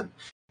materials then.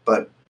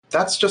 But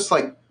that's just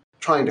like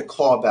trying to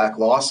claw back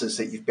losses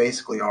that you've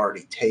basically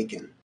already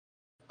taken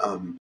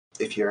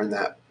if you're in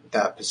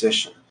that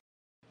position.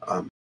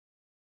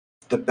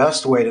 The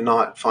best way to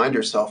not find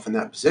yourself in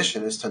that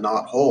position is to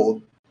not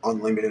hold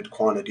unlimited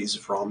quantities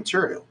of raw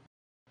material,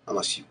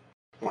 unless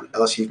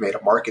you've made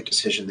a market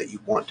decision that you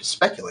want to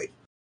speculate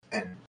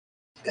and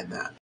in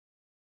that.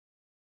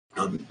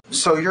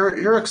 So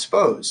you're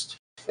exposed,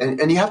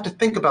 and you have to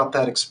think about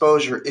that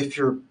exposure if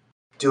you're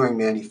doing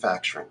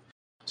manufacturing.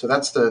 So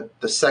that's the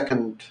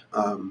second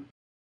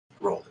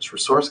role. There's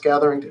resource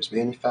gathering, there's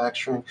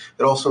manufacturing.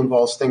 It also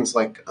involves things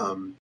like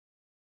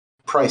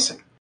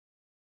pricing.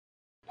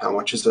 How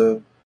much is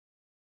a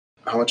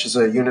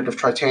unit of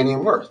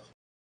titanium worth?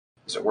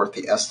 Is it worth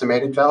the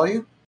estimated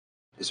value?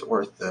 Is it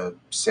worth the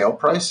sale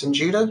price in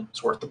JITA? Is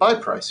it worth the buy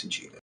price in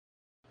JITA?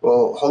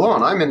 Well, hold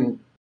on. I'm in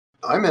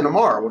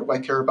Amar. What do I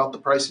care about the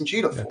price in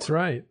JITA for? That's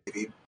right.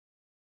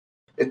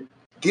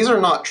 These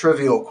are not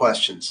trivial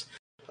questions.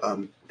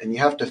 And you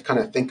have to kind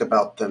of think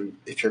about them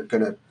if you're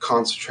going to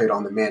concentrate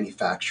on the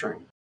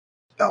manufacturing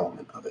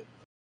element of it.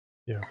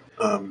 Yeah.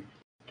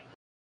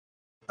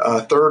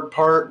 Third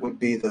part would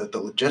be the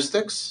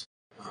logistics.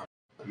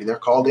 I mean, they're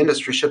called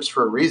industry ships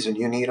for a reason.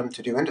 You need them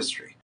to do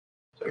industry.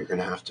 So you're going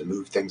to have to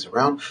move things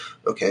around.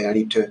 Okay,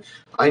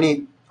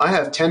 I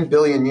have 10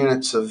 billion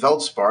units of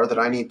Veldspar that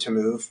I need to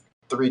move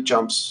 3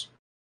 jumps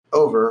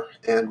over,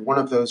 and one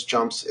of those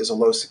jumps is a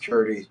low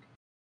security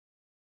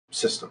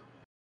system.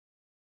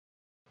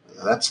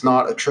 That's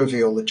not a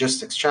trivial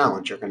logistics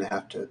challenge. You're going to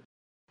have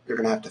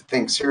to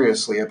think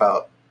seriously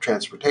about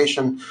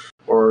transportation,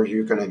 or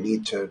you're going to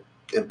need to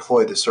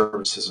employ the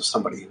services of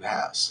somebody who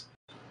has.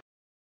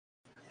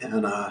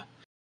 And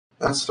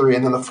that's 3.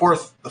 And then the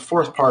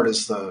fourth part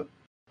is the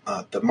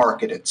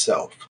market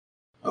itself.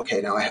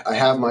 Okay, now I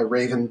have my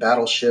Raven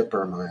battleship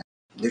or my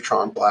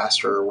Neutron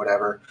blaster or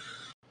whatever.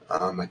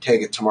 I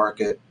take it to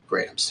market.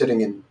 Great, I'm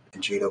sitting in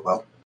JITA.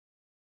 Well,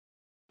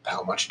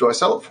 how much do I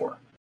sell it for?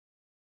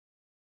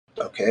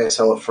 Okay, I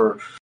sell it for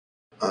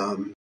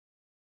 1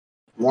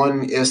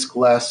 ISK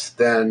less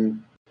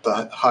than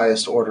the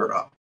highest order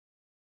up.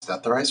 Is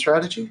that the right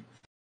strategy?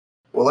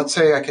 Well, let's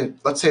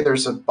say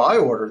there's a buy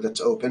order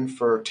that's open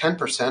for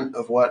 10%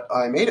 of what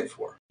I made it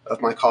for,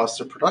 of my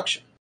cost of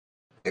production.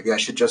 Maybe I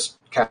should just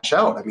cash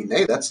out. I mean,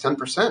 hey, that's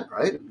 10%,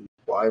 right?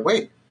 Why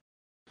wait?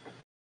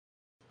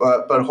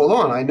 But hold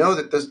on. I know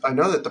that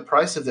the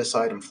price of this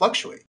item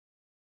fluctuates.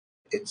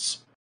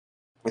 It's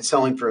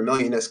selling for 1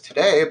 million ISK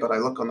today, but I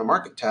look on the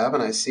market tab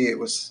and I see it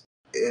was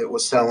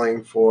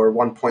selling for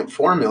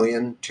 1.4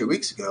 million 2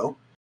 weeks ago,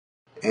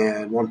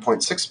 and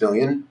 1.6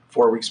 million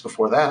 4 weeks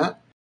before that.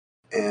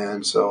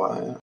 And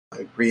so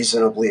I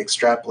reasonably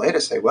extrapolate. I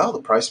say, well, the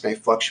price may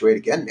fluctuate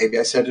again. Maybe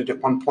I set it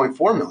at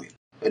 1.4 million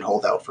and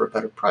hold out for a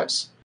better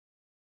price.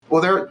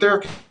 Well, there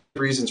are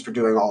reasons for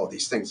doing all of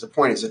these things. The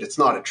point is that it's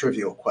not a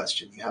trivial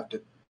question. You have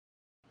to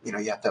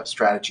have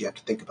strategy. You have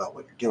to think about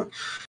what you're doing.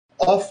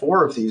 All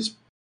 4 of these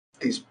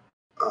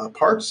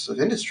parts of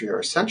industry are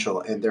essential,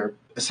 and they're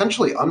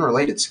essentially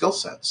unrelated skill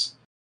sets.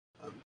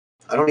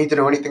 I don't need to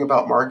know anything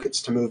about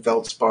markets to move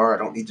Veldspar. I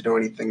don't need to know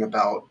anything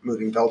about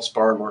moving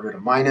Veldspar in order to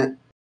mine it.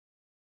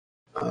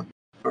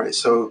 Right.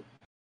 So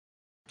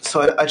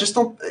I just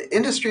don't.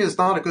 Industry is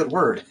not a good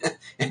word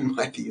in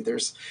my view.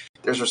 There's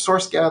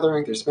resource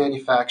gathering, there's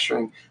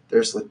manufacturing,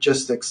 there's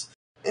logistics,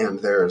 and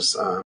there's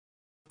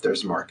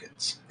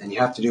markets, and you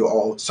have to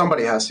do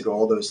somebody has to do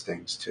all those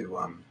things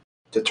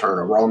to turn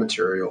a raw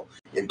material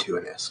into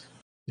an ISK.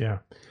 Yeah.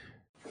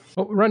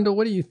 Well, Rundle,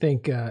 what do you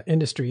think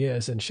industry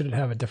is, and should it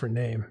have a different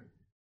name?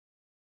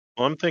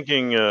 Well, I'm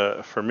thinking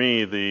for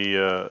me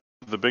the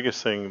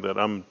biggest thing that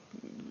I'm,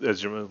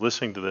 as you're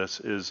listening to this,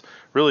 is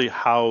really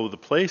how the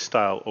play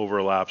style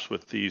overlaps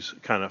with these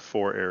kind of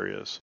 4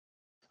 areas.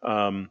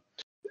 I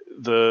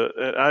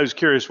was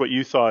curious what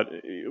you thought.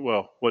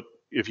 Well, what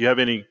if you have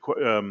any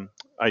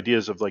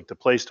ideas of like the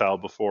play style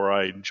before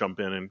I jump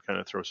in and kind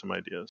of throw some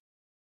ideas?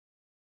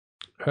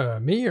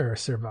 Me or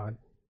Servan?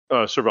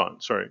 Servan,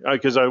 sorry,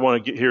 because I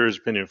want to hear his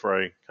opinion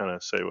before I kind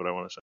of say what I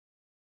want to say.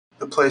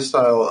 The play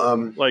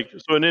style,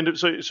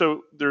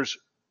 so there's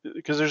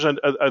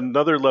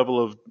another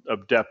level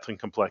of depth and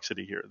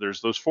complexity here.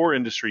 There's those 4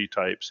 industry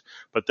types,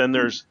 but then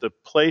there's the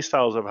play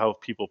styles of how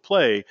people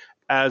play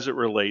as it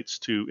relates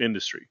to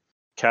industry.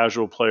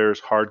 Casual players,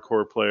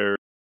 hardcore players,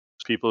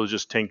 people who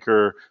just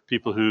tinker,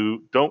 people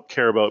who don't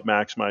care about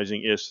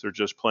maximizing ISK, they're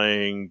just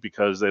playing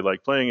because they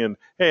like playing, and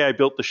hey, I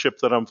built the ship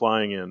that I'm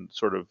flying in,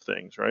 sort of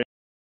things, right?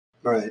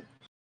 Right.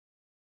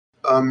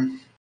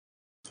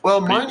 Well,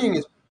 mining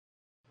is.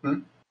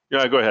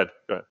 Yeah, go ahead.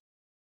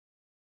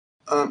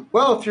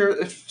 Well,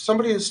 if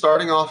somebody is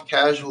starting off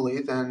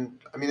casually, then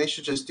they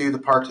should just do the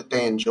part that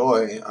they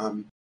enjoy.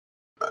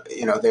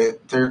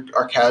 There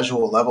are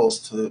casual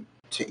levels to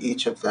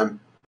each of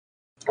them.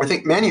 I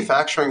think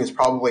manufacturing is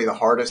probably the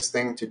hardest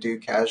thing to do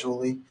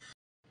casually,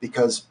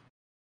 because,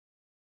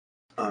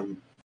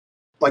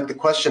 like the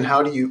question,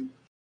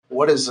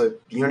 what is a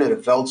unit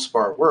of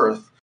Veldspar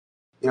worth?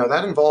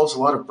 That involves a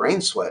lot of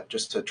brain sweat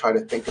just to try to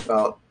think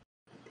about,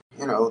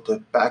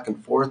 the back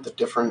and forth, the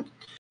different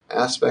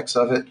aspects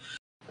of it.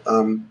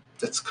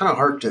 It's kind of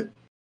hard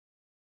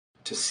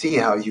to see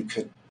how you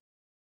could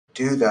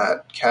do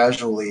that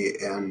casually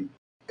and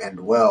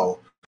well.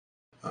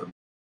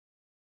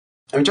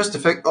 Just to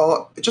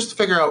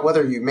figure out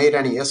whether you made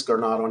any ISK or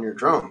not on your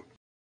drone,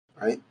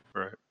 right?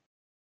 Right.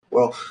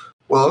 Well,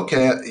 Well,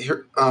 okay.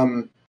 Here,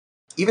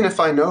 even if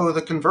I know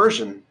the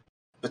conversion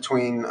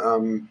between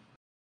the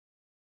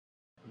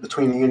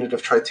unit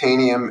of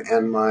tritanium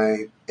and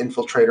my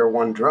Infiltrator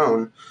 1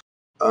 drone,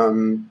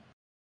 well,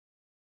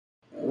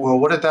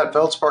 what did that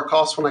Veldspar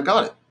cost when I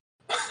got it?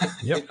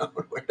 Yep.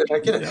 Where did I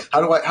get it? Yep.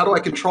 How do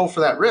I control for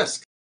that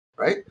risk?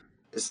 Right?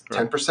 Is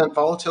 10%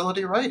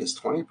 volatility right? Is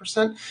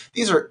 20%?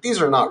 These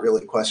are not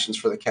really questions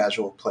for the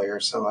casual player,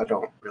 so I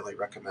don't really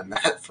recommend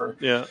that for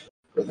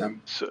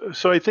them.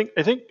 So I think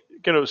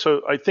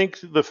so I think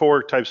the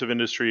four types of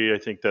industry, I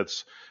think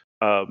that's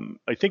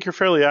I think you're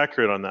fairly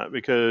accurate on that,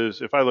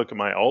 because if I look at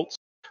my alts,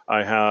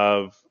 I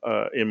have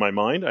in my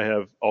mind, I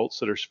have alts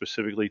that are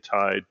specifically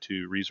tied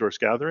to resource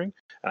gathering.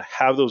 I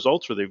have those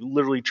alts where they've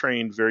literally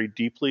trained very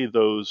deeply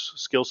those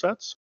skill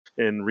sets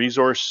in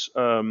resource,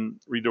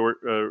 what's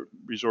the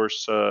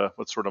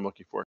word I'm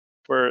looking for?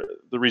 Where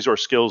the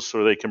resource skills,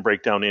 so they can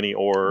break down any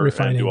ore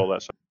and do all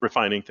that stuff.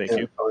 Refining, thank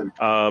you.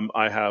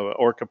 I have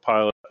Orca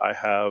Pilot. I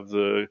have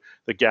the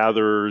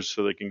gatherers,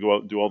 so they can go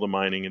out and do all the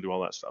mining and do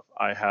all that stuff.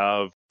 I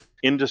have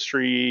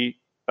industry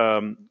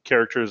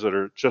characters that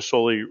are just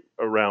solely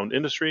around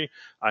industry.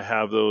 I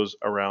have those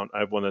around. I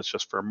have one that's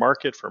just for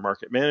market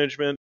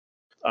management.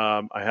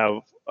 I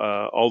have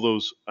all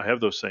those. I have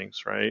those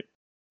things, right?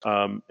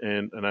 And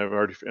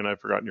I've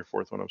forgotten your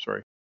fourth one. I'm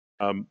sorry.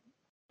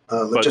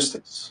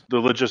 Logistics. The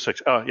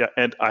logistics. Oh, yeah.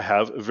 And I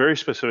have very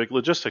specific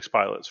logistics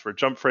pilots for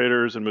jump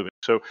freighters and moving.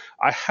 So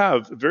I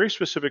have very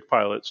specific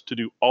pilots to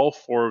do all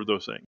four of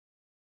those things.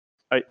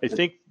 I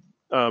think,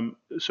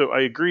 so I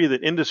agree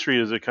that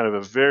industry is a kind of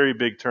a very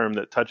big term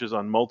that touches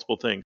on multiple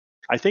things.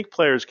 I think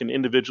players can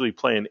individually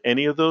play in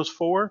any of those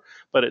four,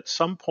 but at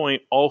some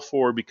point, all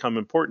four become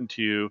important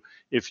to you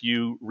if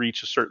you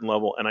reach a certain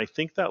level. And I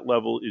think that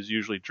level is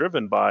usually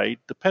driven by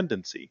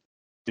dependency.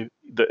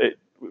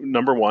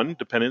 Number one,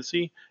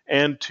 dependency,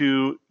 and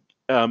two,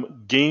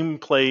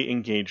 gameplay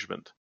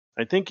engagement.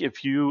 I think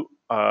if you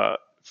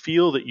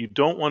feel that you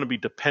don't want to be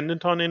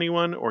dependent on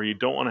anyone, or you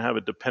don't want to have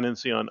a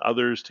dependency on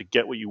others to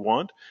get what you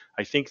want,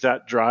 I think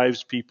that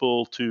drives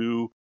people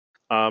to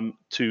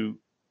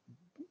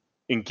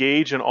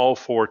engage in all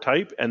four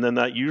type, and then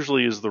that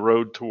usually is the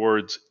road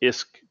towards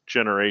ISK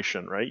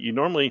generation, right? You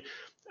normally,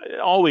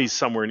 always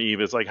somewhere in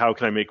EVE, it's like, how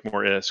can I make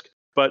more ISK?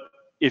 But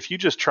if you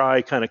just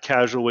try kind of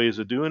casual ways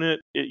of doing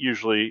it, it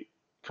usually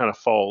kind of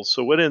falls.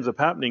 So what ends up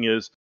happening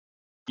is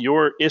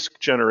your ISK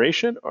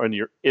generation and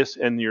your ISK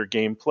and your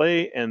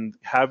gameplay and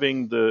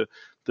having the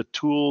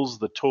tools,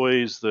 the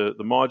toys, the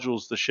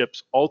modules, the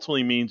ships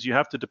ultimately means you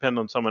have to depend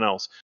on someone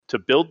else to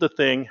build the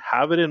thing,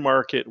 have it in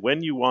market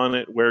when you want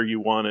it, where you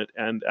want it,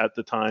 and at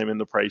the time and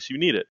the price you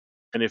need it.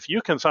 And if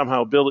you can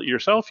somehow build it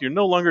yourself, you're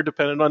no longer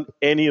dependent on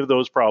any of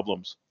those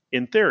problems,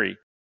 in theory.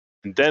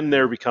 And then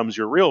there becomes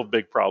your real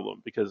big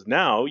problem, because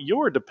now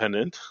you're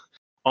dependent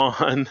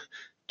on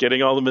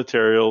getting all the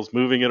materials,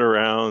 moving it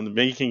around,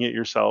 making it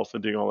yourself,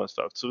 and doing all that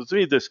stuff. So to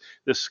me, this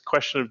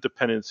question of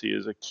dependency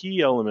is a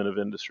key element of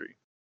industry,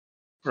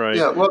 right?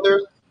 Yeah, well,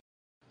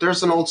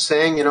 there's an old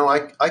saying,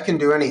 I can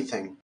do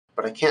anything,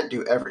 but I can't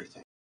do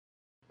everything.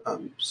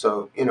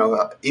 So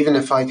even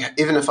if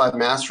I've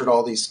mastered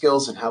all these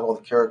skills and have all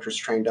the characters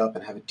trained up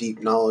and have a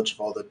deep knowledge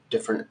of all the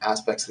different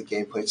aspects of the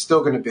gameplay, it's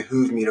still going to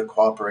behoove me to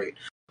cooperate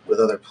with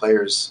other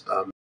players,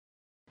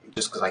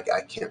 just because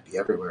I can't be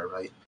everywhere,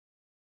 right?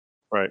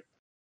 Right.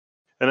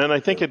 And then I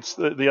think it's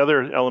the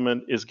other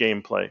element is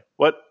gameplay.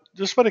 What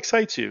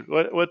excites you?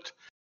 What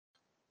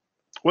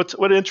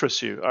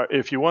interests you?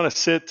 If you want to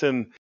sit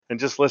and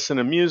just listen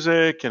to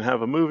music and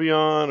have a movie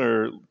on,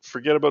 or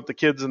forget about the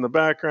kids in the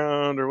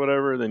background or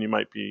whatever, then you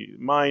might be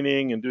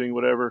mining and doing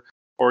whatever,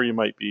 or you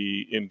might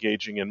be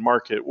engaging in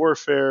market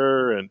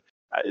warfare, and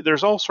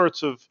there's all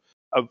sorts of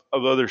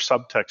other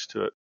subtext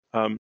to it.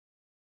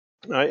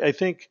 I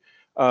think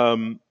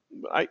I'm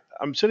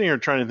sitting here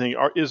trying to think: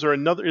 is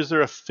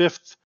there a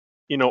fifth,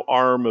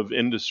 arm of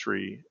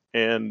industry?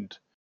 And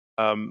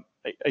I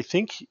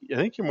think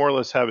you more or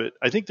less have it.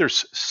 I think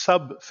there's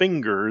sub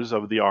fingers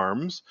of the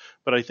arms,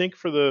 but I think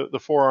for the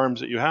four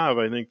arms that you have,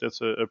 I think that's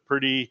a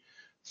pretty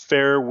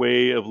fair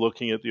way of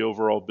looking at the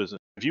overall business.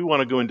 If you want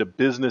to go into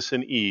business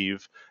in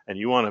EVE and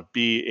you want to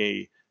be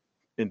a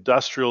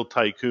industrial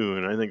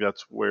tycoon, I think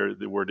that's where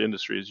the word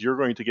industry is. You're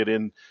going to get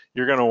in.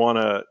 You're going to want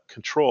to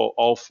control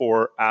all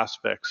four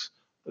aspects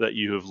that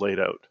you have laid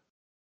out.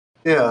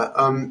 Yeah.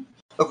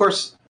 Of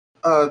course.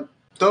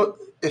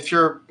 If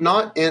you're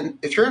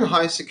in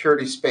high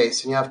security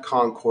space and you have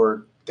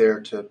Concord there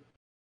to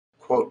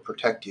quote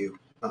protect you,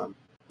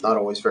 not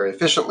always very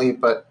efficiently,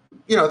 but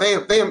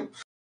they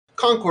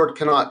Concord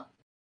cannot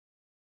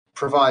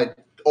provide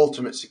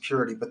ultimate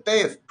security, but they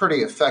have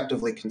pretty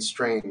effectively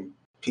constrained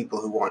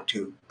people who want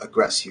to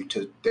aggress you.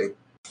 They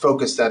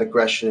focus that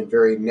aggression in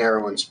very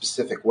narrow and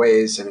specific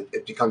ways, and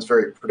it becomes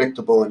very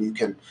predictable, and you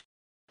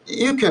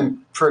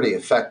can pretty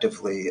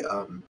effectively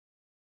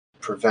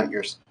prevent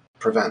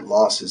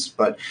losses.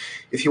 But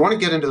if you want to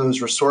get into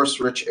those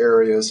resource-rich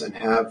areas and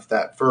have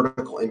that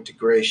vertical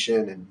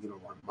integration and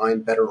want to mine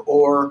better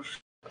ore,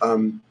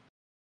 and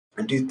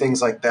and do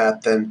things like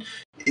that, then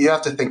you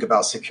have to think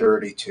about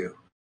security too.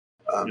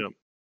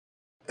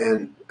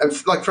 And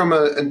like from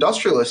an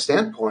industrialist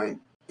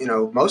standpoint,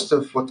 most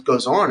of what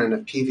goes on in a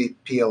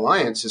PvP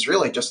alliance is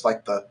really just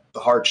like the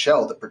hard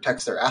shell that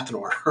protects their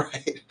Athanor,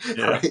 right?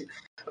 Yeah. Right?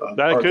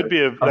 That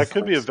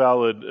could be a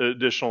valid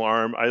additional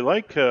arm. I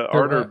like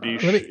Artur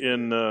Bish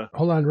in.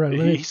 Hold on, Red.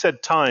 He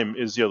said time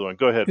is the other one.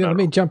 Go ahead. Let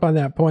me jump on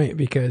that point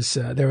because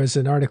there was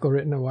an article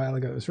written a while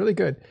ago. It was really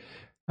good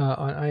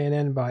on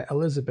INN by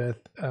Elizabeth,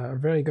 a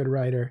very good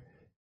writer,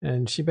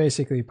 and she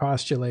basically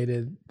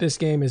postulated this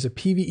game is a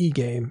PvE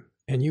game,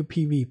 and you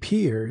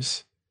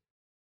PvPers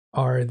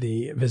are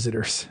the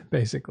visitors,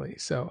 basically.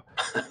 So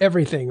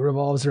everything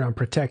revolves around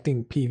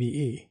protecting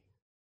PvE. I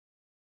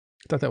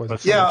thought that was a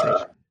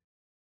fun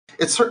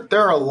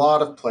there are a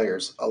lot of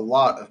players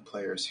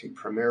who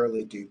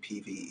primarily do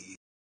PvE,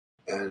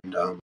 and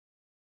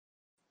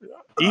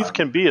EVE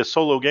can be a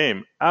solo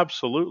game,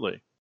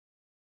 absolutely.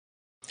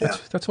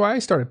 That's why I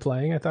started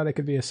playing. I thought it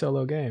could be a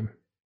solo game.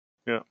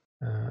 Yeah,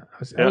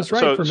 I was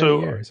right for many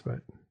years,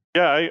 but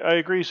yeah, I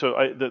agree. So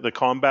the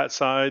combat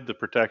side, the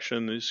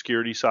protection, the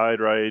security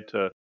side, right?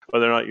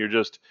 Whether or not you're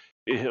just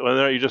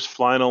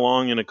flying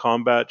along in a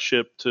combat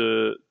ship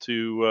to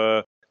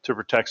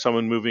protect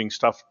someone moving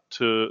stuff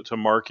to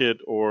market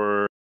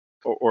or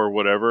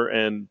whatever,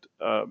 and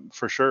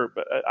for sure.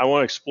 But I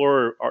want to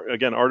explore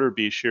again Artur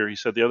Bish here. He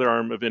said the other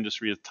arm of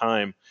industry is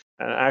time,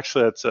 and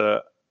actually that's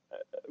a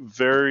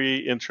very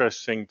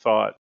interesting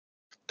thought.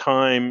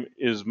 Time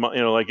is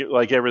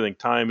like everything.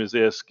 Time is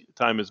ISK.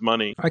 Time is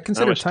money. I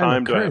consider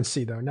time a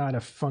currency, though, not a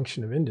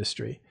function of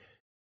industry.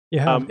 You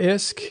have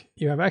ISK.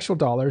 You have actual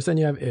dollars. Then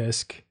you have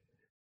ISK.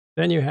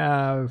 Then you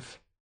have.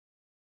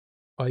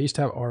 Well, I used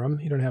to have Aurum.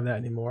 You don't have that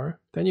anymore.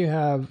 Then you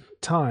have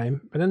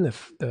time. But then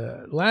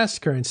the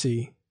last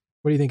currency.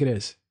 What do you think it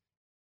is?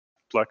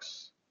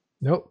 Plex.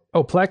 Nope.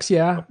 Oh, Plex.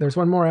 Yeah. There's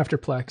one more after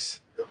Plex.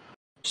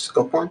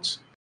 Skill points.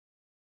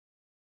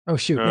 Oh,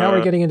 shoot. Now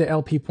we're getting into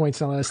LP points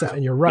and all that stuff.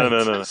 And you're right.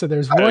 No. So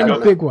there's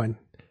one big one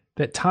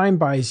that time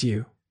buys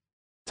you.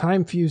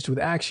 Time fused with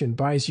action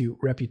buys you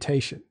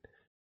reputation.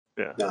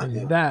 Yeah.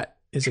 And that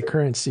is a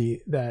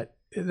currency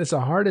that's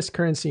the hardest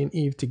currency in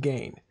EVE to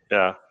gain.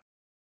 Yeah.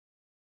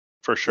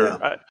 For sure.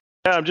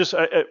 Yeah.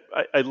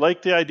 I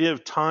like the idea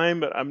of time,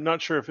 but I'm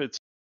not sure if it's,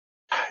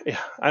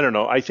 I don't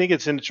know. I think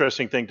it's an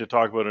interesting thing to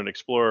talk about and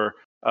explore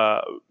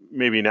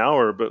maybe now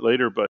or but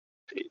later, but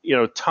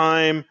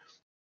time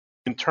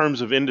in terms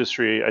of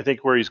industry, I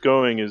think where he's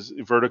going is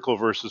vertical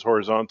versus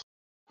horizontal.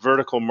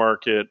 Vertical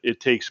market,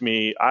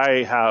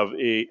 I have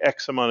a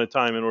X amount of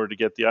time in order to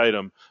get the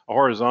item. A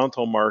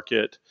horizontal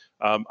market,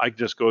 I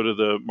just go to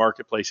the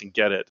marketplace and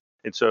get it.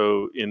 And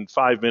so in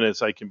 5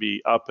 minutes, I can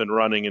be up and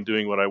running and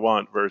doing what I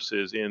want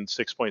versus in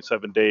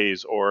 6.7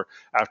 days or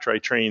after I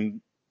train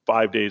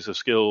 5 days of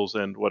skills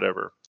and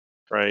whatever.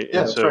 Right.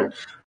 Yeah, and so right.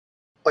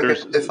 Like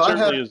there's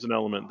certainly is an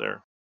element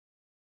there.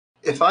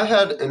 If I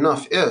had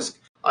enough ISK,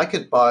 I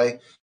could buy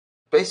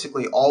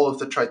basically all of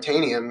the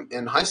Tritanium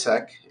in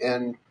HiSec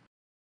in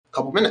a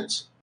couple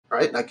minutes,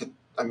 right?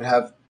 And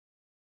have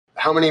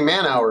how many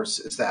man hours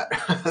is that,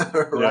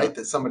 right? Yeah.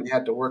 That somebody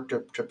had to work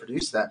to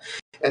produce that.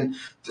 And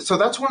so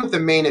that's one of the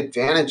main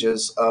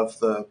advantages of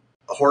the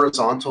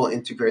horizontal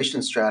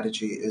integration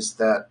strategy is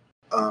that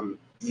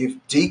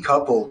you've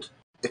decoupled,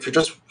 if you're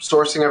just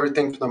sourcing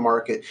everything from the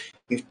market,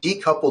 you've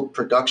decoupled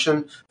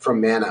production from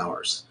man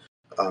hours.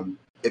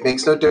 It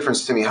makes no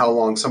difference to me how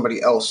long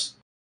somebody else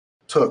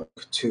took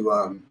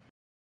to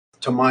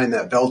mine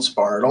that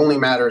Veldspar. It only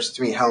matters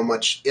to me how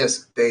much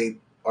ISK they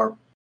are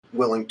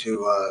willing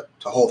to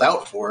hold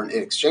out for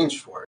in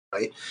exchange for it,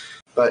 right?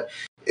 But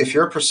if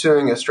you're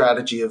pursuing a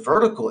strategy of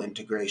vertical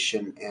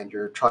integration and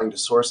you're trying to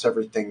source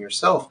everything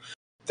yourself,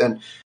 then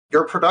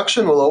your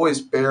production will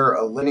always bear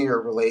a linear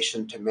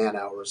relation to man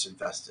hours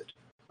invested.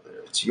 Whether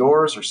it's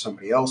yours or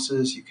somebody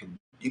else's, you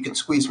can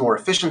squeeze more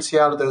efficiency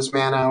out of those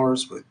man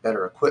hours with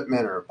better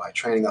equipment or by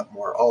training up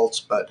more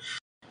alts, but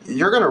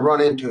you're going to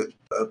run into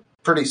a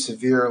pretty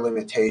severe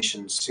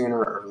limitation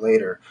sooner or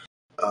later,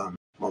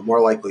 well,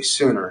 more likely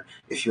sooner,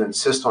 if you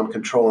insist on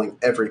controlling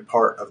every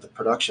part of the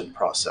production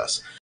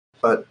process.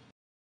 But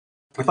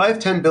if I have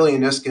 10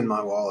 billion ISK in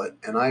my wallet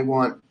and I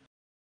want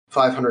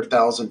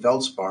 500,000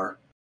 Veldspar,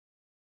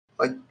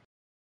 like,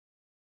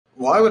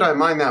 why would I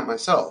mine that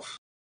myself?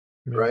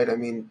 Yeah. Right? I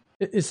mean,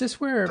 is this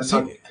where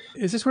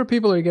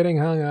people are getting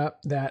hung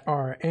up that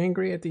are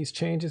angry at these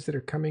changes that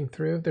are coming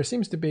through? There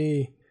seems to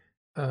be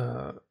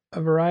a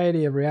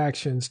variety of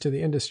reactions to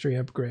the industry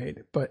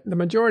upgrade, but the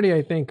majority,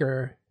 I think,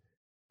 are,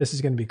 this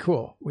is going to be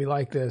cool. We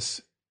like this.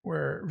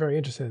 We're very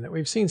interested in it.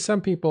 We've seen some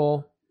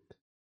people,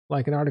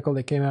 like an article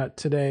that came out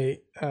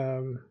today.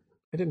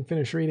 I didn't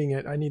finish reading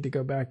it. I need to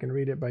go back and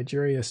read it by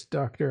Jurius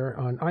Doctor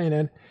on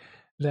INN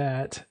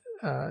that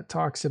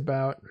talks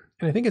about,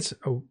 and I think it's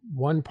a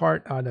 1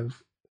 part out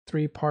of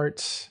 3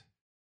 parts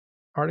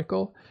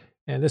article,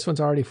 and this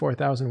one's already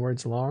 4,000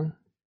 words long.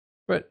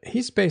 But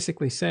he's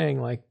basically saying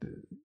like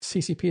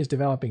CCP is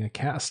developing a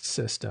caste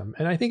system,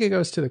 and I think it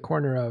goes to the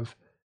corner of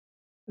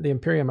the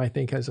Imperium. I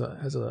think has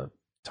a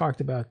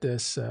talked about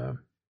this.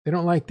 They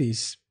don't like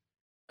these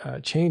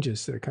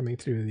changes that are coming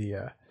through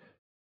the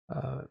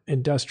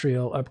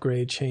industrial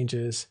upgrade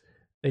changes.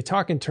 They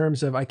talk in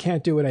terms of, I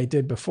can't do what I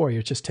did before.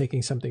 You're just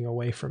taking something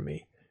away from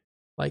me.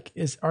 Like,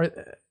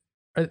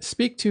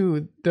 speak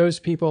to those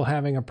people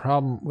having a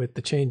problem with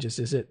the changes.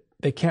 Is it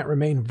they can't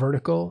remain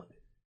vertical?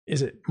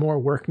 Is it more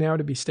work now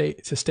to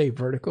stay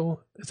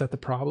vertical? Is that the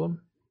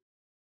problem?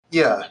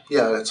 Yeah,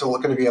 it's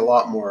going to be a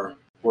lot more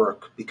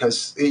work,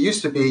 because it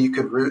used to be you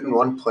could root in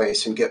one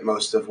place and get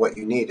most of what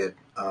you needed.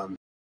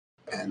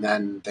 And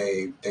then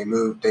they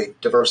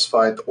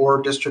diversified the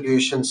ore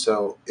distribution.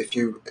 So if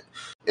you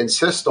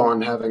insist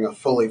on having a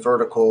fully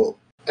vertical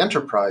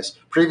enterprise,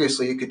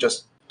 previously you could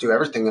just do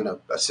everything in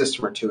a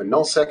system or two in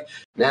nullsec.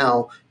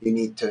 Now you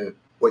need to,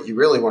 what you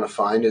really want to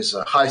find is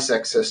a high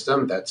sec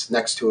system that's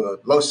next to a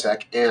low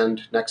sec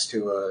and next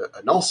to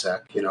a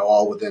nullsec,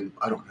 all within,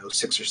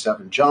 6 or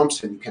 7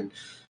 jumps. And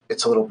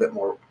it's a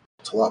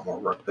lot more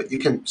work, but you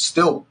can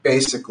still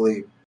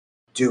basically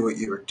do what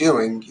you were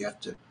doing.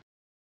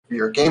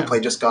 Your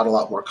gameplay just got a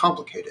lot more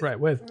complicated. Right,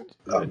 with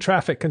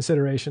traffic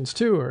considerations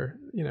too, or,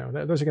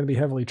 those are going to be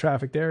heavily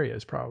trafficked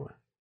areas probably.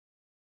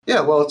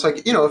 Yeah, well, it's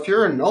like, if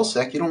you're in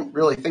nullsec, you don't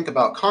really think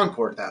about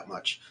Concord that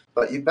much,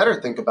 but you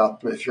better think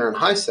about them if you're in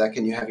highsec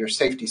and you have your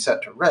safety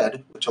set to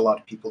red, which a lot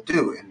of people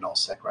do in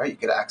nullsec, right? You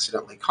could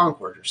accidentally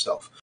Concord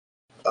yourself.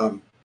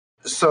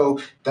 So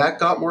that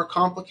got more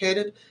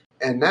complicated,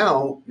 and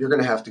now you're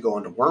going to have to go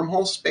into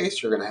wormhole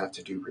space, you're going to have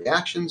to do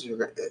reactions,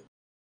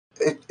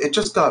 it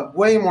just got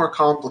way more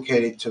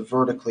complicated to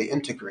vertically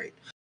integrate.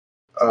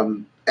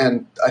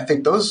 And I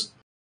think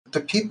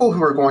the people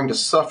who are going to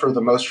suffer the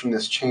most from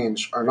this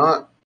change are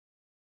not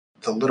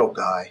the little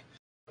guy.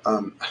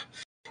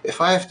 If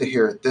I have to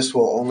hear it, this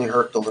will only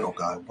hurt the little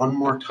guy one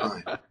more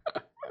time.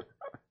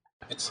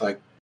 It's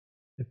like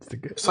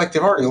they've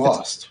already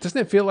lost. Doesn't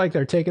it feel like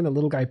they're taking the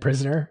little guy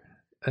prisoner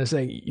and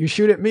saying, you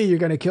shoot at me, you're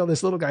going to kill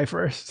this little guy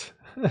first?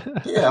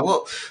 Yeah,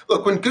 well,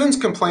 look, when goons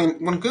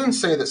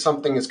say that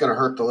something is going to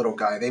hurt the little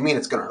guy, they mean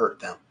it's going to hurt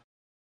them.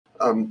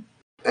 And,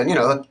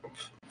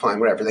 fine,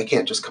 whatever. They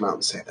can't just come out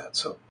and say that,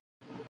 so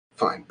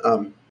fine.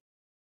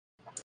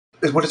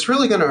 What it's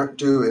really going to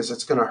do is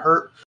it's going to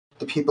hurt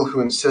the people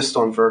who insist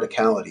on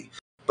verticality.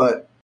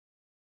 But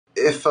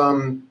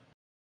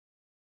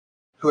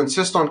who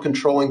insist on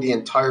controlling the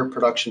entire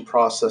production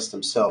process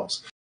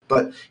themselves.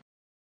 But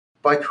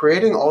by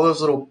creating all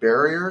those little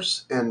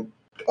barriers and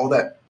all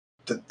that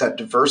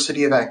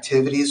diversity of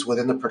activities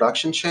within the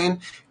production chain,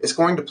 is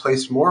going to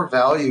place more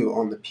value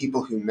on the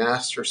people who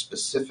master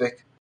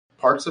specific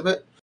parts of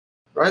it,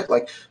 right?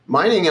 Like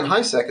mining in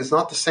highsec is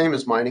not the same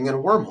as mining in a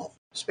wormhole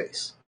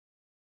space.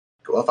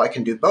 Well, if I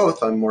can do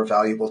both, I'm more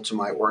valuable to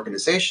my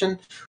organization.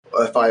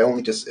 If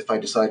I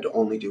decide to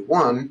only do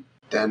one,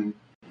 then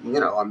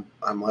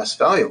I'm less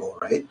valuable,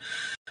 right?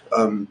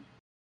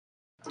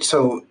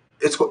 So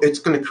it's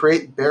going to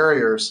create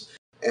barriers,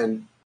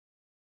 and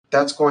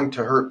that's going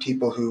to hurt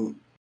people who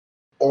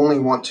only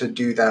want to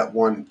do that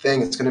one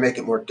thing. It's going to make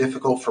it more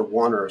difficult for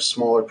one or a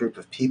smaller group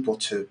of people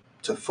to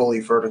fully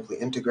vertically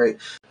integrate.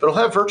 But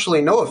it'll have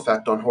virtually no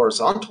effect on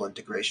horizontal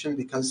integration,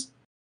 because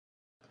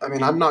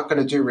I'm not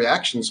going to do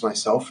reactions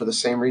myself for the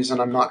same reason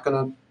I'm not going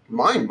to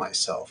mine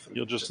myself.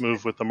 You'll just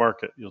move with the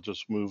market. You'll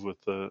just move with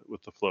the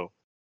flow.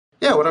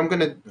 Yeah, what I'm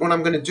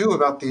going to do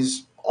about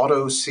these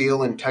auto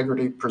seal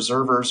integrity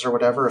preservers or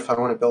whatever, if I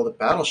want to build a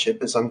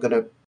battleship, is I'm going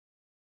to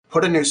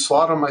put a new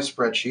slot on my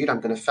spreadsheet.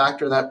 I'm going to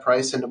factor that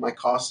price into my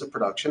cost of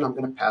production. I'm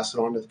going to pass it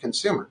on to the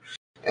consumer.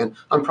 And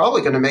I'm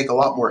probably going to make a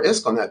lot more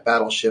ISK on that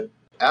battleship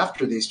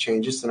after these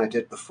changes than I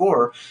did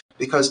before,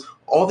 because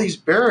all these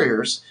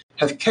barriers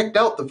have kicked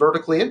out the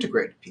vertically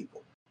integrated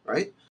people,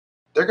 right?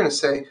 They're going to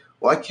say,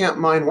 well, I can't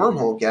mine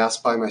wormhole gas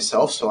by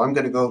myself, so I'm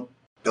going to go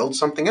build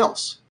something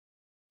else.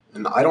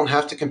 And I don't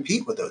have to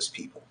compete with those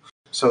people.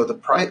 So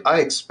I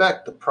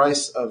expect the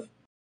price of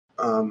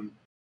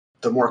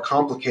the more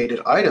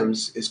complicated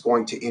items is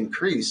going to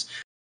increase,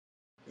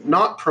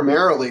 not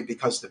primarily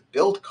because the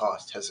build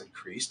cost has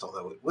increased,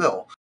 although it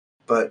will,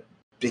 but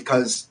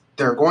because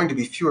there are going to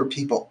be fewer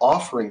people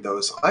offering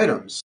those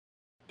items,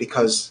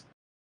 because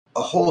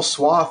a whole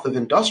swath of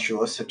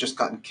industrialists have just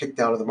gotten kicked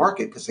out of the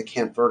market because they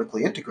can't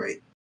vertically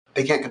integrate.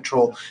 They can't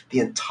control the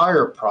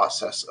entire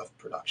process of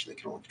production. They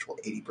can only control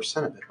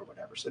 80% of it or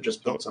whatever. So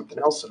just build something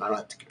else, and I don't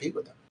have to compete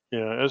with them.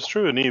 Yeah, it's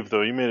true in Eve,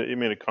 though. You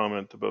made a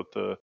comment about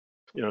the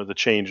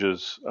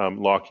changes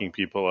locking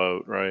people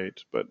out, right?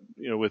 But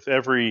with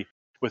every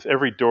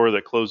door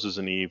that closes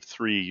in Eve,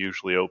 3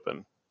 usually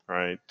open,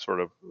 right? Sort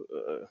of.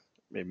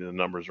 Maybe the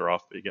numbers are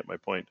off, but you get my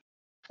point.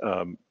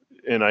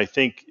 And I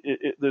think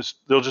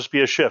there'll just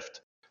be a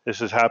shift. This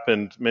has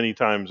happened many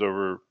times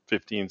over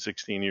 15,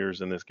 16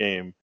 years in this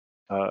game.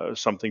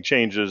 Something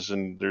changes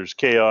and there's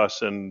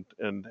chaos and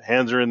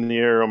hands are in the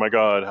air. Oh my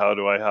God, how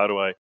do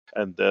I?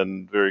 And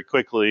then very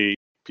quickly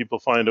people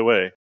find a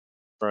way,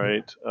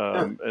 right?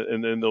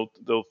 And then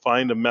they'll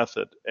find a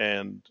method.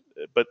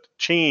 But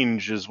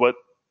change is what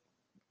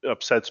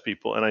upsets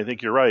people. And I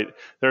think you're right.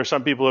 There are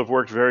some people who have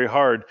worked very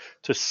hard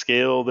to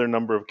scale their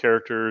number of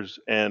characters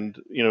and,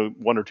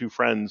 one or two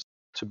friends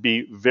to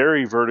be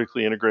very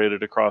vertically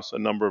integrated across a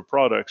number of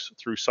products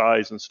through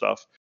size and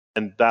stuff.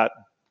 And that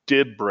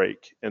did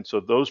break. And so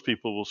those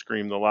people will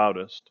scream the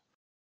loudest.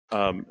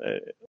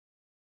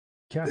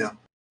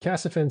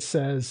 Cassifin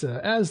says,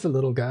 as the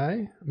little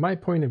guy, my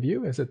point of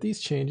view is that these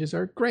changes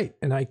are great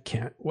and I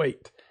can't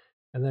wait.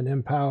 And then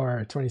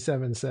Empower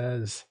 27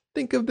 says,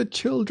 think of the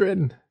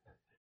children.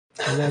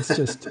 And that's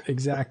just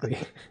exactly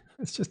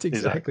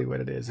what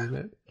it is, isn't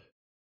it?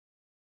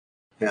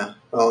 Yeah.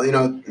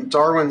 Well,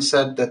 Darwin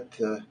said that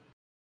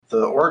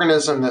the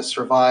organism that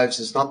survives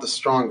is not the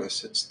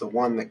strongest. It's the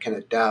one that can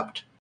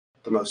adapt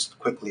the most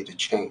quickly to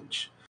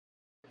change.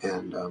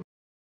 And,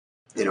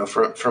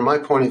 from my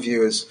point of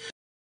view is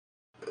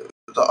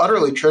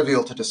utterly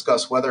trivial to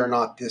discuss whether or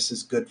not this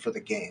is good for the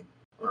game,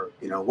 or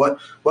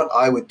what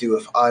I would do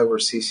if I were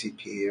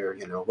CCP,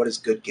 or what is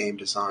good game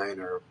design,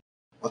 or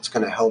what's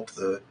going to help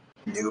the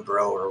new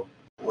bro or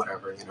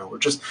whatever.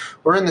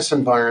 We're in this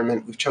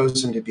environment. We've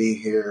chosen to be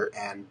here,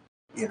 and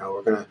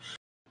we're going to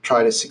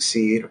try to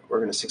succeed. We're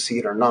going to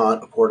succeed or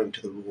not according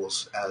to the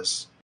rules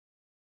as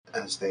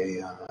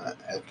they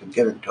have been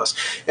given to us.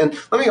 And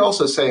let me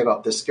also say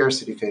about this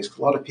scarcity phase,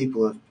 a lot of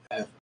people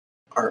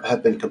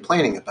have been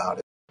complaining about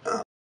it.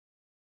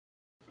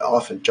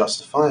 Often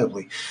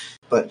justifiably.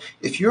 But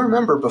if you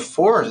remember,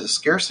 before the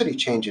scarcity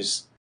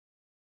changes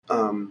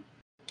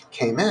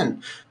came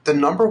in, the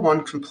number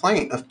one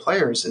complaint of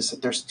players is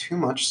that there's too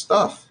much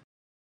stuff.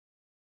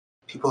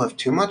 People have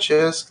too much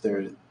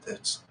ISK.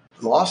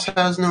 Loss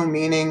has no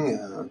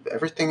meaning.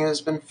 Everything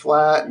has been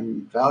flat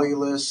and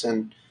valueless.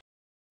 And,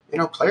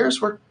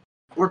 players were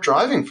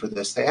driving for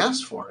this. They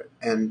asked for it.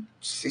 And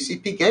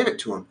CCP gave it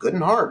to them, good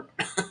and hard.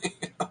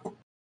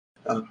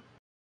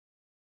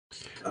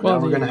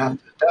 Well, we're going to have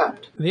to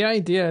adapt. The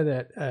idea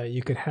that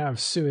you could have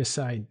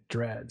suicide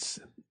dreads,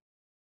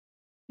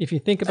 if you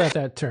think about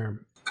that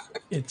term,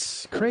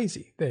 it's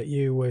crazy that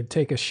you would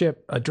take a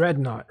ship, a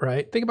dreadnought,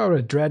 right? Think about what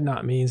a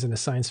dreadnought means in a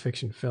science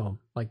fiction film.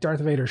 Like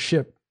Darth Vader's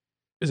ship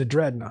is a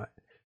dreadnought.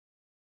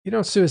 You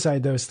don't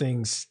suicide those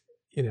things,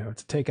 to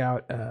take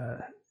out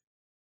a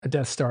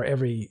Death Star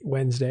every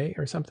Wednesday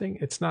or something.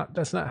 That's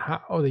not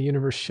how the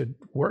universe should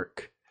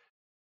work.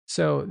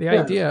 So the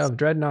idea of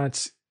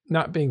dreadnoughts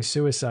not being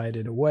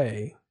suicided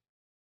away,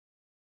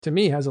 to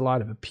me, has a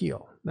lot of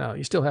appeal. Now,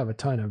 you still have a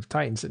ton of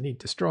Titans that need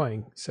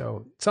destroying,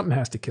 so something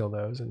has to kill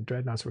those, and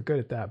dreadnoughts were good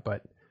at that.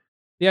 But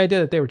the idea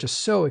that they were just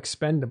so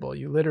expendable,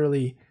 you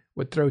literally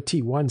would throw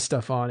T1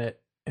 stuff on it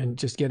and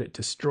just get it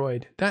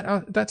destroyed.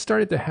 That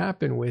started to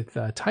happen with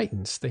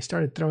Titans. They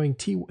started throwing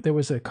there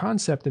was a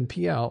concept in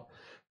PL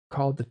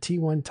called the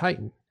T1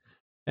 Titan,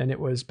 and it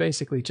was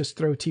basically just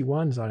throw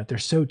T1s on it. They're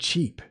so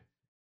cheap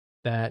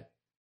that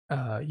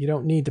you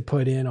don't need to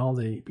put in all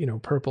the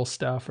purple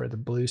stuff or the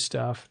blue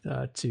stuff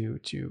to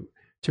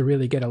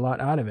really get a lot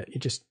out of it. You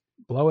just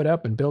blow it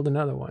up and build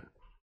another one.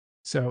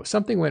 So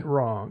something went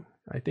wrong.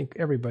 I think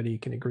everybody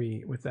can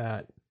agree with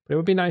that. But it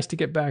would be nice to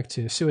get back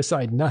to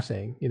suicide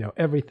nothing.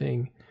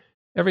 Everything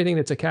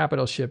that's a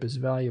capital ship is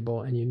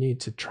valuable, and you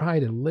need to try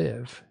to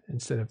live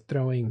instead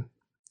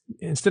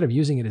of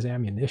using it as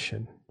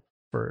ammunition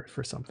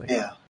for something.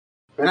 Yeah.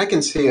 I mean, I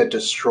can see a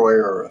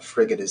destroyer or a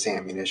frigate as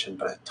ammunition,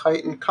 but a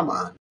Titan, come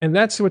on. And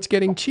that's what's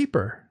getting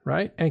cheaper,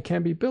 right? And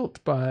can be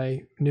built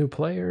by new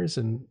players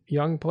and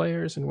young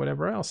players and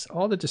whatever else.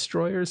 All the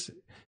destroyers,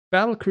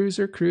 battle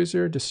cruiser,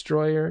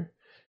 destroyer,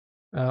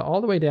 all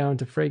the way down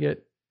to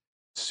frigate,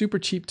 super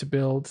cheap to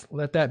build.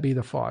 Let that be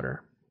the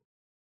fodder.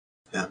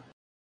 Yeah.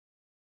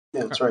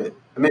 Yeah, that's right.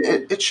 I mean,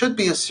 it should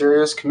be a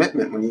serious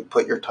commitment when you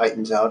put your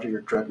Titans out or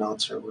your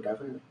dreadnoughts or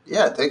whatever.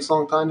 Yeah, it takes a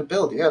long time to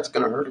build. Yeah, it's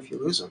going to hurt if you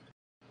lose them.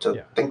 So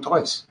think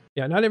twice.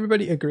 Yeah, not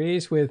everybody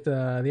agrees with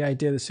the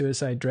idea that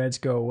suicide dreads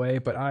go away,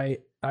 but I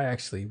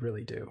actually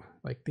really do.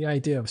 Like the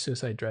idea of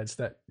suicide dreads,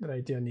 that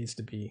idea needs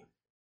to be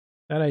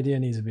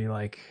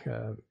like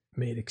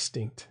made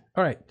extinct.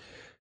 All right.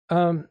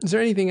 Is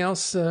there anything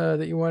else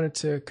that you wanted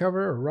to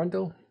cover, or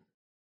Rundle?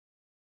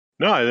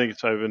 No, I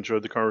think I've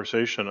enjoyed the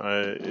conversation.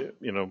 I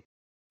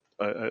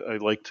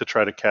like to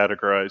try to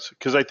categorize,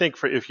 because I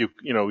think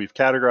we've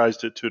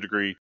categorized it to a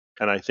degree,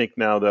 and I think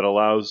now that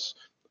allows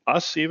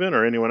us even,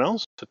 or anyone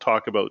else, to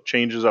talk about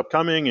changes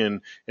upcoming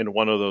in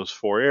one of those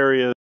four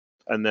areas.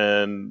 And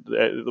then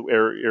the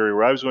area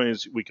where I was going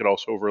is we could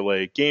also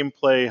overlay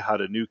gameplay, how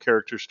do new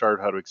characters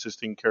start, how do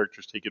existing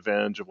characters take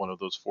advantage of one of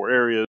those four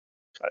areas.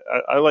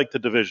 I like the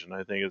division.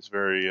 I think it's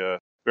very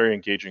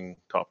engaging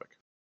topic.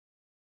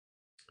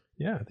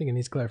 Yeah, I think it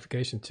needs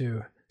clarification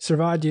too.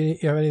 Servad, do you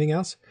have anything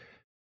else?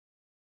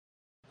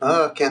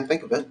 Can't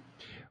think of it.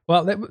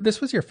 Well, this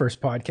was your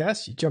first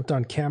podcast. You jumped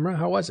on camera.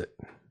 How was it?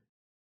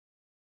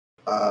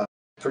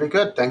 Pretty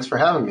good. Thanks for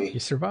having me. You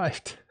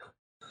survived.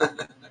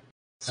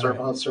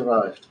 Survived.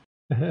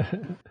 All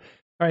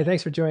right.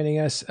 Thanks for joining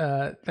us.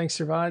 Thanks,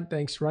 Servad.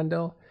 Thanks,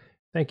 Rundle.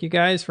 Thank you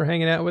guys for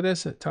hanging out with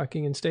us at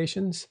Talking in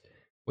Stations.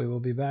 We will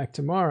be back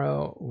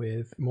tomorrow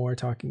with more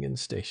Talking in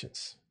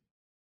Stations.